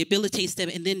 rehabilitates them,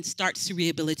 and then starts to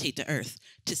rehabilitate the Earth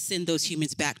to send those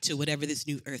humans back to whatever this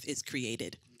new Earth is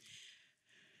created.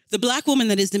 The Black woman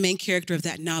that is the main character of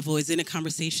that novel is in a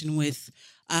conversation with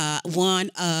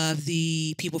one of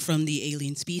the people from the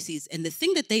alien species. And the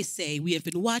thing that they say, we have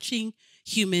been watching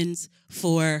humans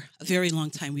for a very long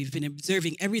time. We've been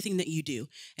observing everything that you do.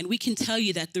 And we can tell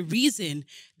you that the reason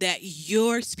that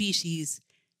your species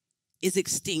is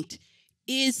extinct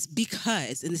is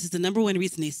because, and this is the number one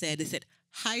reason they said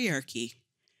hierarchy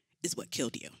is what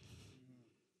killed you.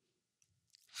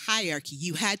 Hierarchy.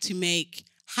 You had to make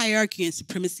hierarchy and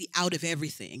supremacy out of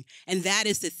everything. And that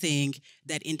is the thing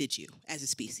that ended you as a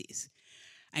species.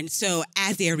 And so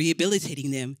as they are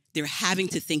rehabilitating them, they're having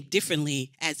to think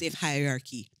differently as if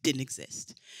hierarchy didn't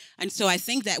exist. And so I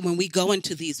think that when we go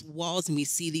into these walls and we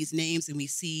see these names and we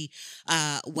see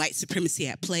white supremacy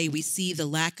at play, we see the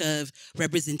lack of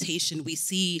representation, we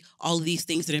see all of these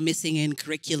things that are missing in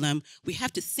curriculum, we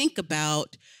have to think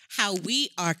about how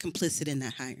we are complicit in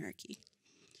that hierarchy.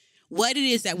 What it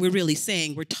is that we're really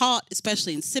saying. We're taught,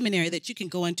 especially in seminary, that you can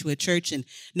go into a church and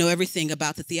know everything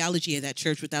about the theology of that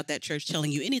church without that church telling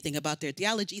you anything about their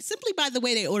theology, simply by the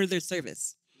way they order their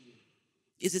service.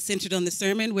 Is it centered on the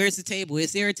sermon? Where's the table?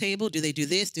 Is there a table? Do they do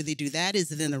this? Do they do that? Is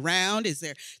it in a round? Is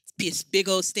there a big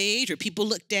old stage where people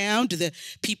look down? Do the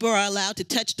people are allowed to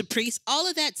touch the priest? All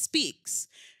of that speaks.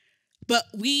 But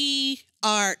we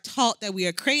are taught that we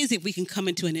are crazy if we can come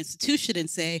into an institution and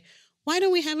say, why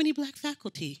don't we have any Black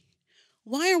faculty?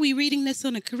 Why are we reading this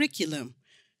on a curriculum?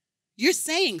 You're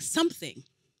saying something,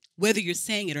 whether you're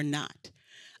saying it or not.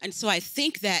 And so I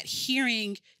think that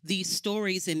hearing these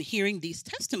stories and hearing these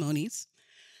testimonies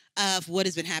of what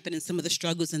has been happening, some of the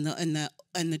struggles and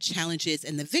the challenges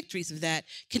and the victories of that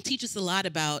can teach us a lot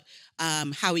about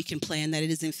how we can play, and that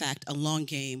it is in fact a long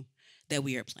game that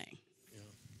we are playing.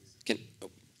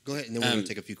 Go ahead, and then we're going to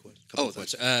take a few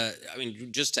questions. I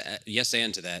mean, just to yes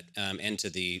and to that, and to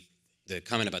the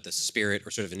comment about the spirit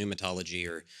or sort of a pneumatology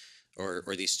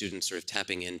or these students sort of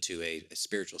tapping into a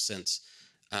spiritual sense.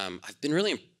 I've been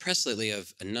really impressed lately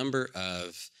of a number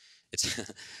of it's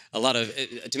a lot of,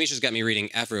 Tamisha's got me reading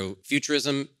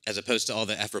Afrofuturism as opposed to all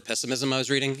the Afro-pessimism I was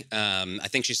reading. I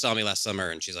think she saw me last summer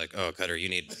and she's like, oh, Kutter, you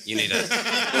need a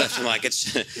lift. I'm like,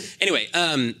 it's, anyway,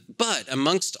 but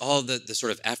amongst all the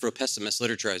sort of Afro-pessimist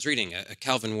literature I was reading, a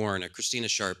Calvin Warren, a Christina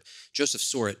Sharp, Joseph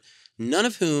Sorrett, none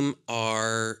of whom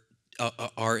are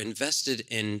invested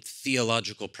in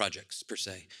theological projects per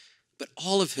se, but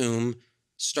all of whom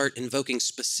start invoking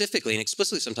specifically and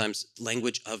explicitly sometimes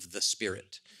language of the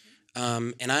Spirit.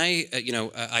 And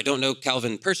I don't know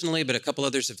Calvin personally, but a couple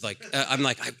others have I'm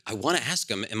like, I want to ask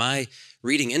him, am I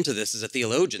reading into this as a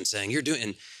theologian saying you're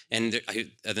doing, and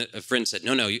a friend said,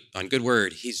 no, on good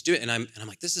word, he's doing, and I'm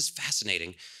like, this is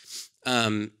fascinating.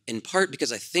 In part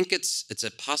because I think it's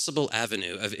a possible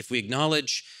avenue of, if we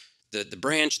acknowledge the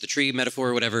branch, the tree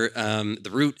metaphor, whatever, the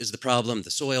root is the problem,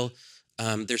 the soil,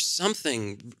 there's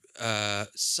something there,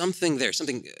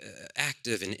 something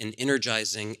active and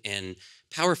energizing and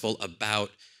powerful about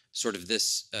sort of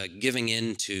this giving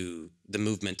in to the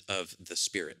movement of the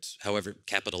Spirit, however,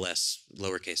 capital S,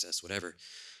 lowercase s, whatever.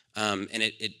 And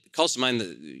it calls to mind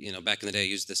that, back in the day, I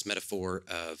used this metaphor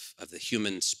of the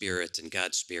human spirit and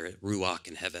God's spirit, ruach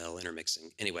and hevel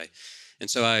intermixing. Anyway, and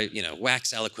so I,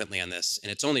 wax eloquently on this,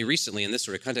 and it's only recently in this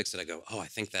sort of context that I go, oh, I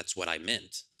think that's what I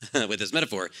meant with this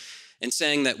metaphor. And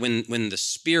saying that when the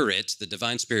spirit, the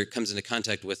divine spirit, comes into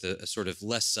contact with a sort of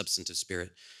less substantive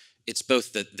spirit, it's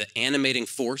both the animating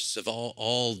force of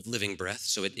all living breath,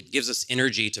 so it gives us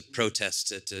energy to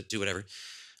protest, to do whatever,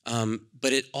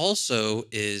 but it also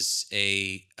is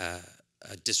a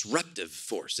disruptive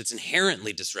force. It's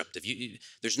inherently disruptive.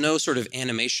 There's no sort of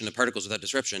animation of particles without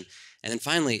disruption. And then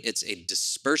finally, it's a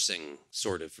dispersing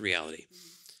sort of reality.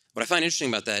 What I find interesting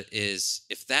about that is,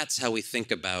 if that's how we think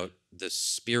about the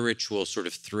spiritual sort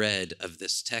of thread of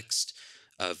this text,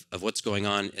 of what's going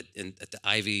on at the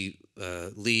Ivy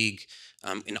League,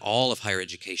 in all of higher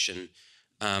education,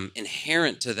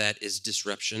 inherent to that is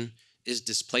disruption, is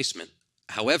displacement.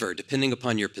 However, depending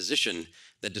upon your position,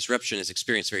 that disruption is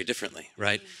experienced very differently,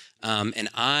 right? And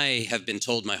I have been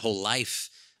told my whole life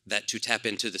that to tap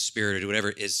into the Spirit or do whatever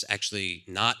is actually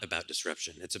not about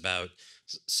disruption. It's about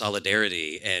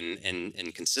solidarity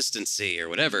and consistency or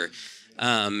whatever.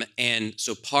 And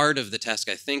so part of the task,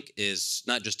 I think, is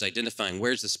not just identifying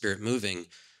where's the Spirit moving,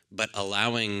 but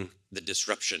allowing the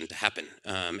disruption to happen,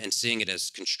 and seeing it as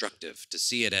constructive, to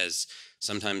see it as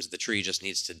sometimes the tree just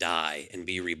needs to die and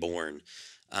be reborn.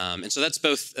 And so that's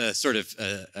both sort of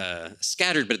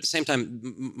scattered, but at the same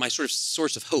time, my sort of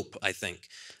source of hope, I think.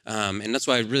 And that's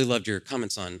why I really loved your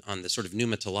comments on the sort of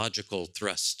pneumatological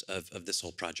thrust of this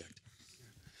whole project.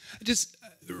 Just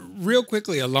real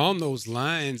quickly, along those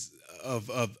lines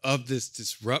of this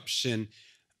disruption,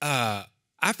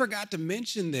 I forgot to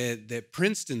mention that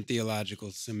Princeton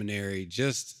Theological Seminary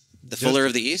the Fuller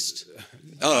of the East?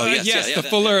 Oh, yes. The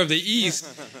Fuller of the East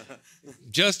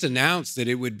just announced that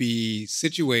it would be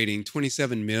situating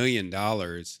 $27 million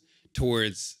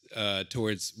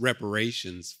towards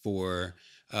reparations for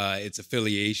its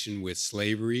affiliation with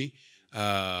slavery.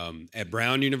 At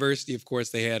Brown University, of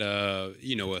course, they had a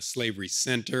slavery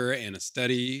center and a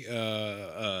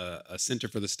center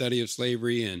for the study of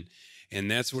slavery and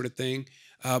that sort of thing.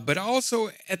 But also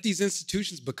at these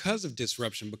institutions, because of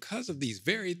disruption, because of these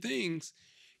very things,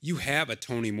 you have a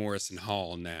Toni Morrison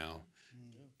Hall now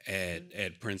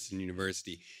at Princeton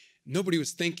University. Nobody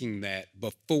was thinking that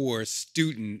before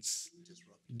students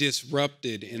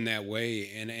disrupted in that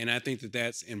way. And I think that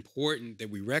that's important,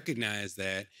 that we recognize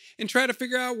that and try to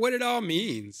figure out what it all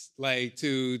means, like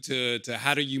to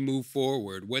how do you move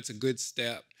forward? What's a good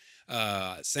step?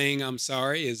 Saying I'm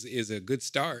sorry is a good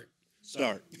start.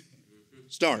 Start.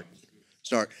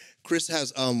 Chris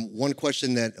has one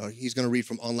question that he's going to read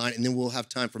from online, and then we'll have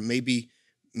time for maybe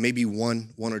one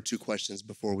or two questions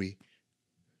before we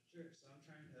so I'm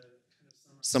trying to kind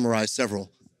of summarize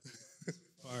several.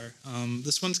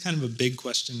 This one's kind of a big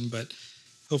question, but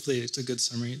hopefully it's a good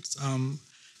summary. It's,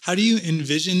 how do you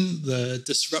envision the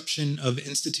disruption of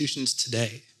institutions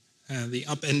today, the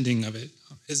upending of it?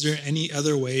 Is there any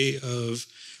other way of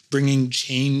bringing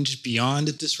change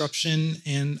beyond disruption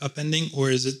and upending, or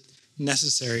is it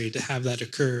necessary to have that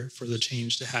occur for the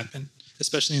change to happen,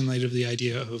 especially in light of the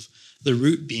idea of the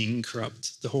root being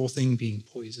corrupt, the whole thing being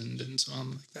poisoned, and so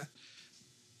on like that?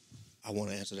 I want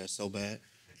to answer that so bad.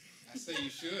 I say you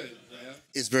should, yeah.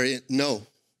 It's no.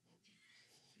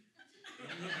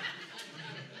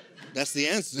 That's the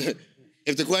answer.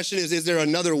 If the question is there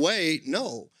another way?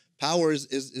 No. Power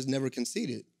is never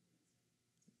conceded.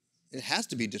 It has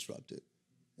to be disrupted.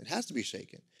 It has to be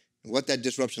shaken. And what that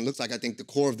disruption looks like, I think the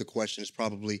core of the question is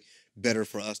probably better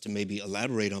for us to maybe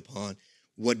elaborate upon.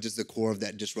 what does the core of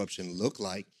that disruption look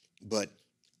like? But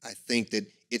I think that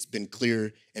it's been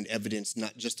clear and evidenced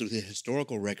not just through the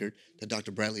historical record that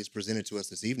Dr. Bradley has presented to us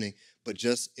this evening, but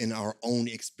just in our own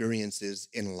experiences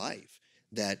in life,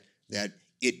 that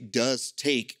it does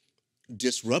take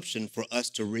disruption for us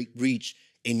to reach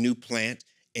a new plant,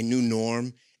 a new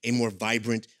norm, a more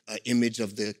vibrant image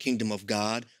of the kingdom of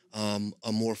God,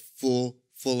 a more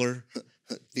fuller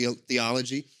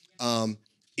theology.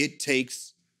 It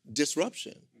takes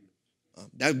disruption.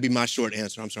 That would be my short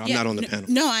answer. I'm sorry, I'm not on the panel.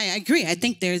 No, I agree. I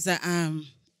think there's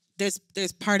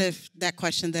part of that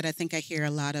question that I think I hear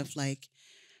a lot of, like,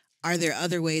 are there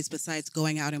other ways besides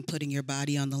going out and putting your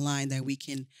body on the line that we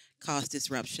can cause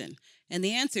disruption? And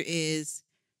the answer is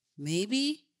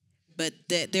maybe, but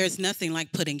there's nothing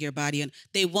like putting your body on.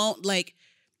 They won't, like,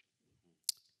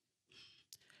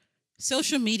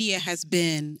 social media has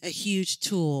been a huge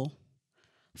tool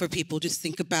for people. Just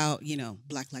think about,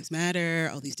 Black Lives Matter,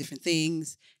 all these different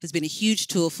things. Has been a huge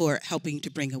tool for helping to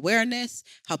bring awareness,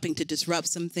 helping to disrupt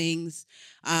some things.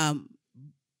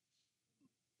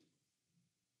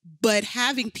 But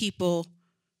having people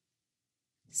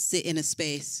sit in a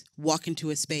space, walk into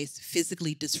a space,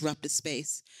 physically disrupt a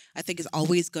space, I think is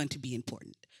always going to be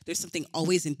important. There's something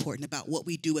always important about what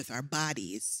we do with our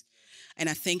bodies. And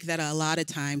I think that a lot of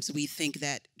times we think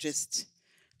that just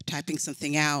typing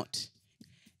something out,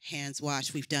 hands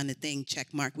washed, we've done the thing,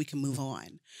 check mark, we can move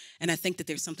on. And I think that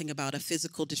there's something about a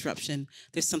physical disruption.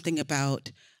 There's something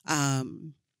about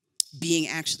being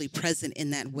actually present in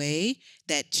that way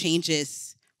that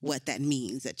changes what that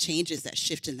means, that changes that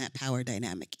shift in that power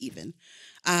dynamic even.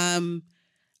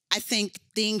 I think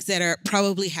things that are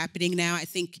probably happening now, I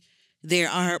think there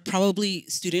are probably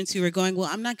students who are going, well,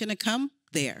 I'm not going to come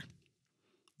there.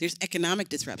 There's economic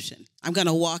disruption. I'm going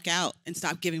to walk out and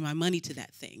stop giving my money to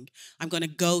that thing. I'm going to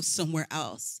go somewhere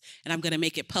else. And I'm going to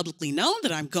make it publicly known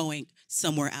that I'm going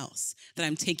somewhere else, that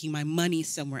I'm taking my money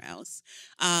somewhere else.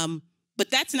 But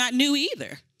that's not new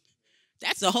either.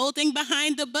 That's the whole thing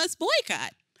behind the bus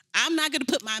boycott. I'm not going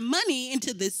to put my money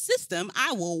into this system.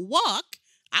 I will walk.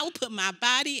 I will put my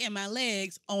body and my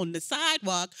legs on the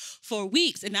sidewalk for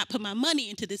weeks and not put my money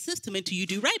into the system until you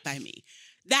do right by me.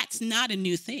 That's not a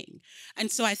new thing.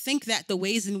 And so I think that the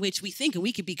ways in which we think, and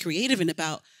we could be creative in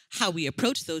about how we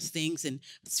approach those things, and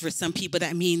for some people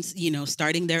that means,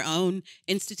 starting their own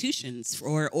institutions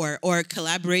or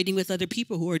collaborating with other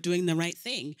people who are doing the right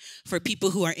thing. For people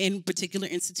who are in particular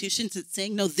institutions, it's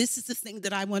saying, no, this is the thing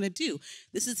that I want to do.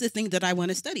 This is the thing that I want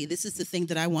to study. This is the thing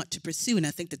that I want to pursue, and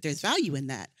I think that there's value in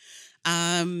that.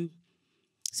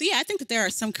 So yeah, I think that there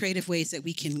are some creative ways that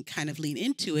we can kind of lean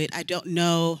into it. I don't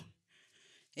know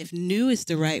if new is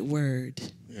the right word.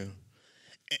 Yeah.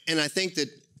 And I think that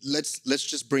let's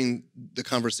just bring the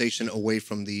conversation away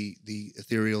from the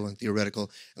ethereal and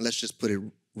theoretical, and let's just put it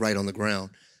right on the ground,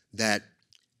 that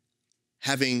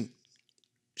having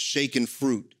shaken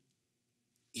fruit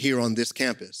here on this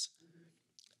campus,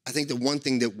 I think the one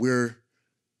thing that we're,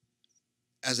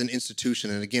 as an institution,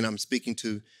 and again, I'm speaking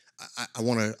to, I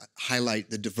want to highlight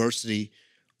the diversity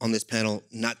on this panel,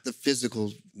 not the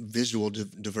visual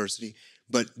diversity,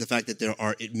 but the fact that there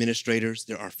are administrators,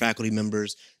 there are faculty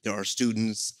members, there are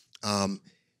students,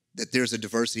 that there's a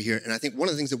diversity here. And I think one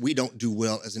of the things that we don't do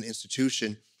well as an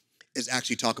institution is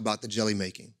actually talk about the jelly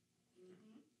making.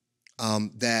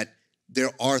 That there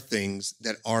are things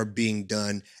that are being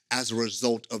done as a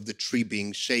result of the tree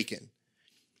being shaken.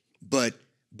 But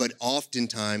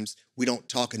oftentimes we don't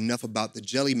talk enough about the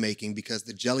jelly making, because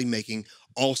the jelly making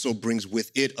also brings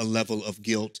with it a level of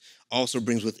guilt, also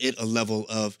brings with it a level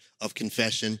of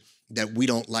confession that we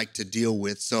don't like to deal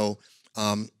with. So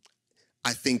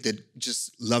I think that,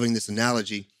 just loving this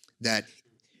analogy, that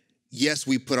yes,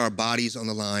 we put our bodies on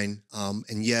the line,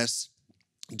 and yes,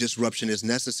 disruption is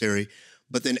necessary,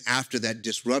 but then after that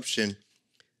disruption,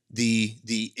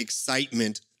 the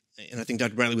excitement, and I think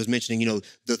Dr. Bradley was mentioning,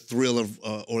 the thrill of,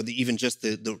 or even just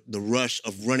the rush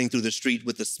of running through the street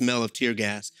with the smell of tear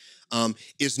gas,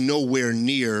 is nowhere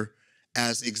near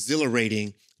as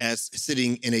exhilarating as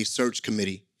sitting in a search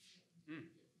committee.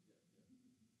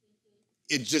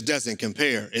 It just doesn't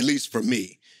compare, at least for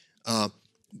me.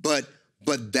 But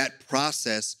that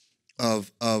process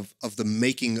of the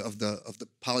making of the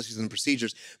policies and the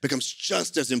procedures becomes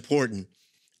just as important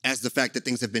as the fact that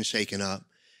things have been shaken up.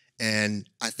 And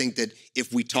I think that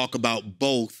if we talk about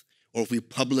both, or if we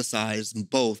publicize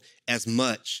both as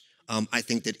much, I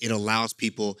think that it allows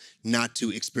people not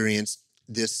to experience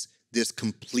this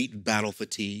complete battle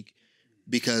fatigue,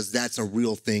 because that's a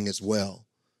real thing as well.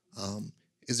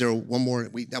 Is there one more?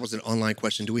 That was an online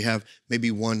question. Do we have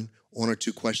maybe one or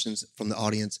two questions from the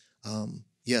audience?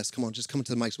 Yes, come on, just come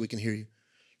to the mic so we can hear you.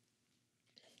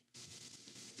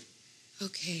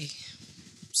 Okay,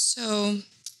 so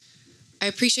I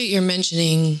appreciate your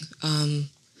mentioning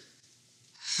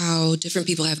how different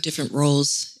people have different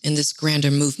roles in this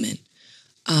grander movement.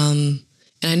 And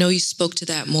I know you spoke to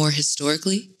that more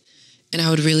historically, and I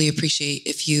would really appreciate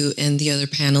if you and the other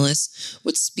panelists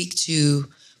would speak to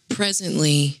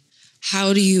presently,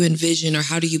 how do you envision or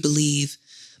how do you believe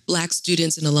Black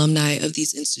students and alumni of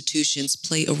these institutions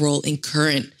play a role in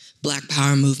current Black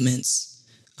power movements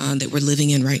that we're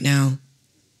living in right now?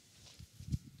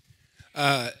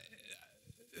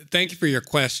 Thank you for your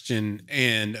question,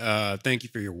 and thank you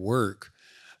for your work.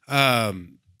 I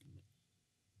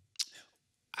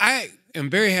am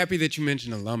very happy that you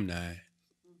mentioned alumni.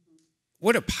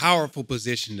 What a powerful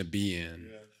position to be in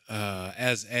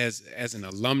as an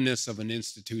alumnus of an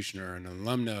institution or an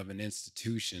alumna of an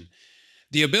institution.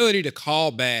 The ability to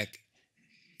call back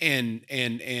and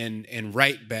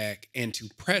write back and to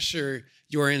pressure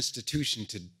your institution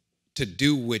to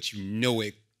do what you know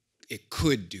it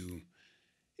could do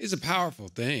is a powerful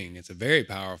thing. It's a very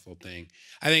powerful thing.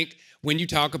 I think when you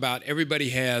talk about everybody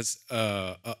has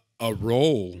a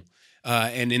role,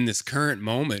 and in this current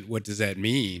moment, what does that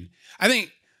mean? I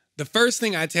think the first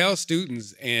thing I tell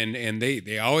students, and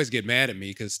they always get mad at me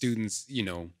because students,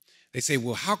 they say,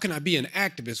 well, how can I be an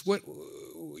activist? What,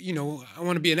 I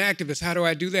want to be an activist. How do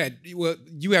I do that? Well,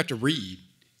 you have to read.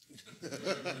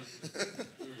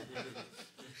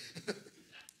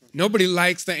 Nobody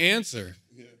likes the answer.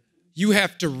 You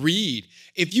have to read.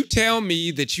 If you tell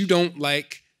me that you don't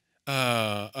like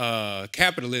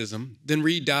capitalism, then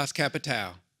read Das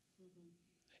Kapital.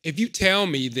 If you tell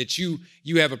me that you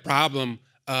have a problem,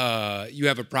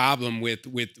 with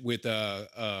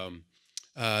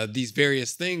these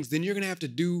various things, then you're going to have to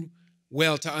do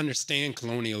well to understand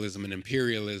colonialism and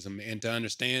imperialism, and to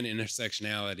understand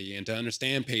intersectionality, and to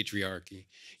understand patriarchy.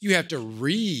 You have to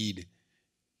read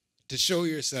to show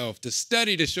yourself, to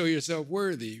study to show yourself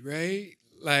worthy, right?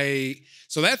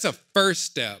 So that's a first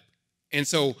step. And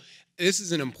so this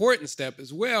is an important step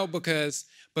as well because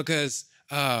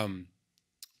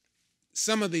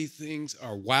some of these things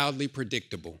are wildly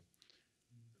predictable.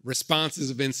 Responses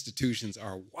of institutions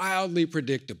are wildly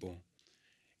predictable.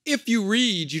 If you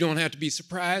read, you don't have to be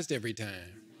surprised every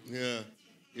time. Yeah.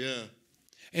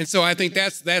 And so I think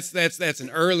that's an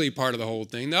early part of the whole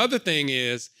thing. The other thing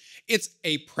is, it's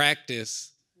a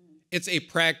practice. It's a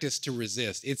practice to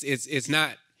resist. It's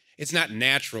not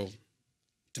natural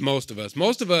to most of us.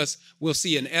 Most of us will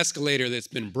see an escalator that's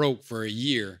been broke for a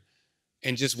year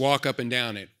and just walk up and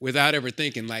down it without ever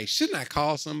thinking, shouldn't I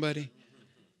call somebody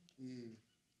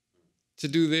to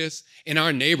do this? In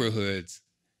our neighborhoods,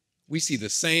 we see the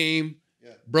same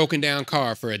broken down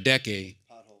car for a decade.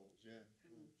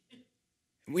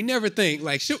 We never think,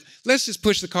 let's just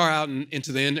push the car out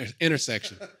into the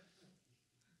intersection.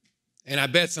 And I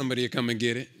bet somebody will come and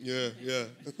get it. Yeah.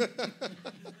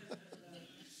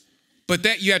 But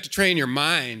that you have to train your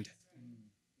mind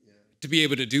to be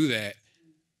able to do that.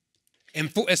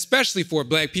 And especially for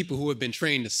Black people who have been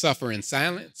trained to suffer in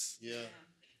silence. Yeah.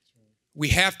 We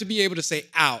have to be able to say,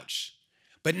 ouch,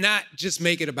 but not just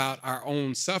make it about our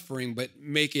own suffering, but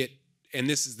make it, and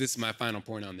this is my final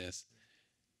point on this.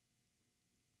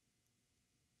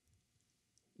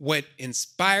 What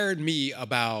inspired me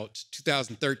about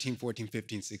 2013, 14,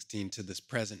 15, 16 to this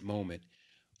present moment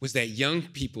was that young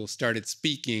people started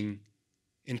speaking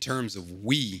in terms of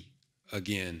we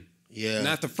again. Yeah.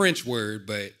 Not the French word,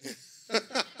 but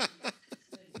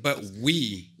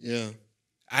we. Yeah.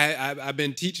 I've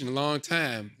been teaching a long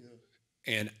time,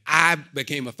 and I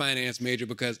became a finance major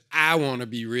because I want to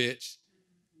be rich.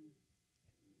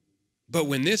 But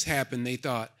when this happened, they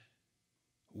thought,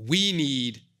 we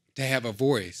need to have a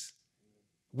voice.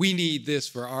 We need this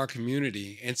for our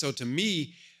community. And so to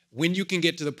me, when you can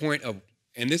get to the point of,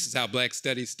 and this is how Black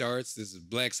studies starts, this is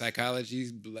Black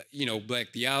psychology,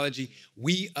 Black theology,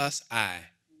 we, us, I.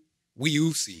 We,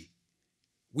 usi.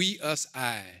 We, us,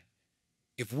 I.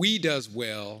 If we does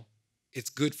well, it's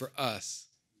good for us,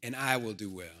 and I will do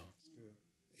well.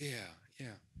 Yeah.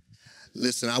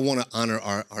 Listen, I want to honor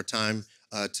our time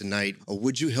tonight.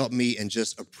 Would you help me in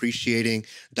just appreciating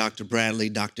Dr. Bradley,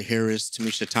 Dr. Harris,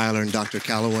 Tamisha Tyler, and Dr.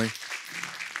 Callaway?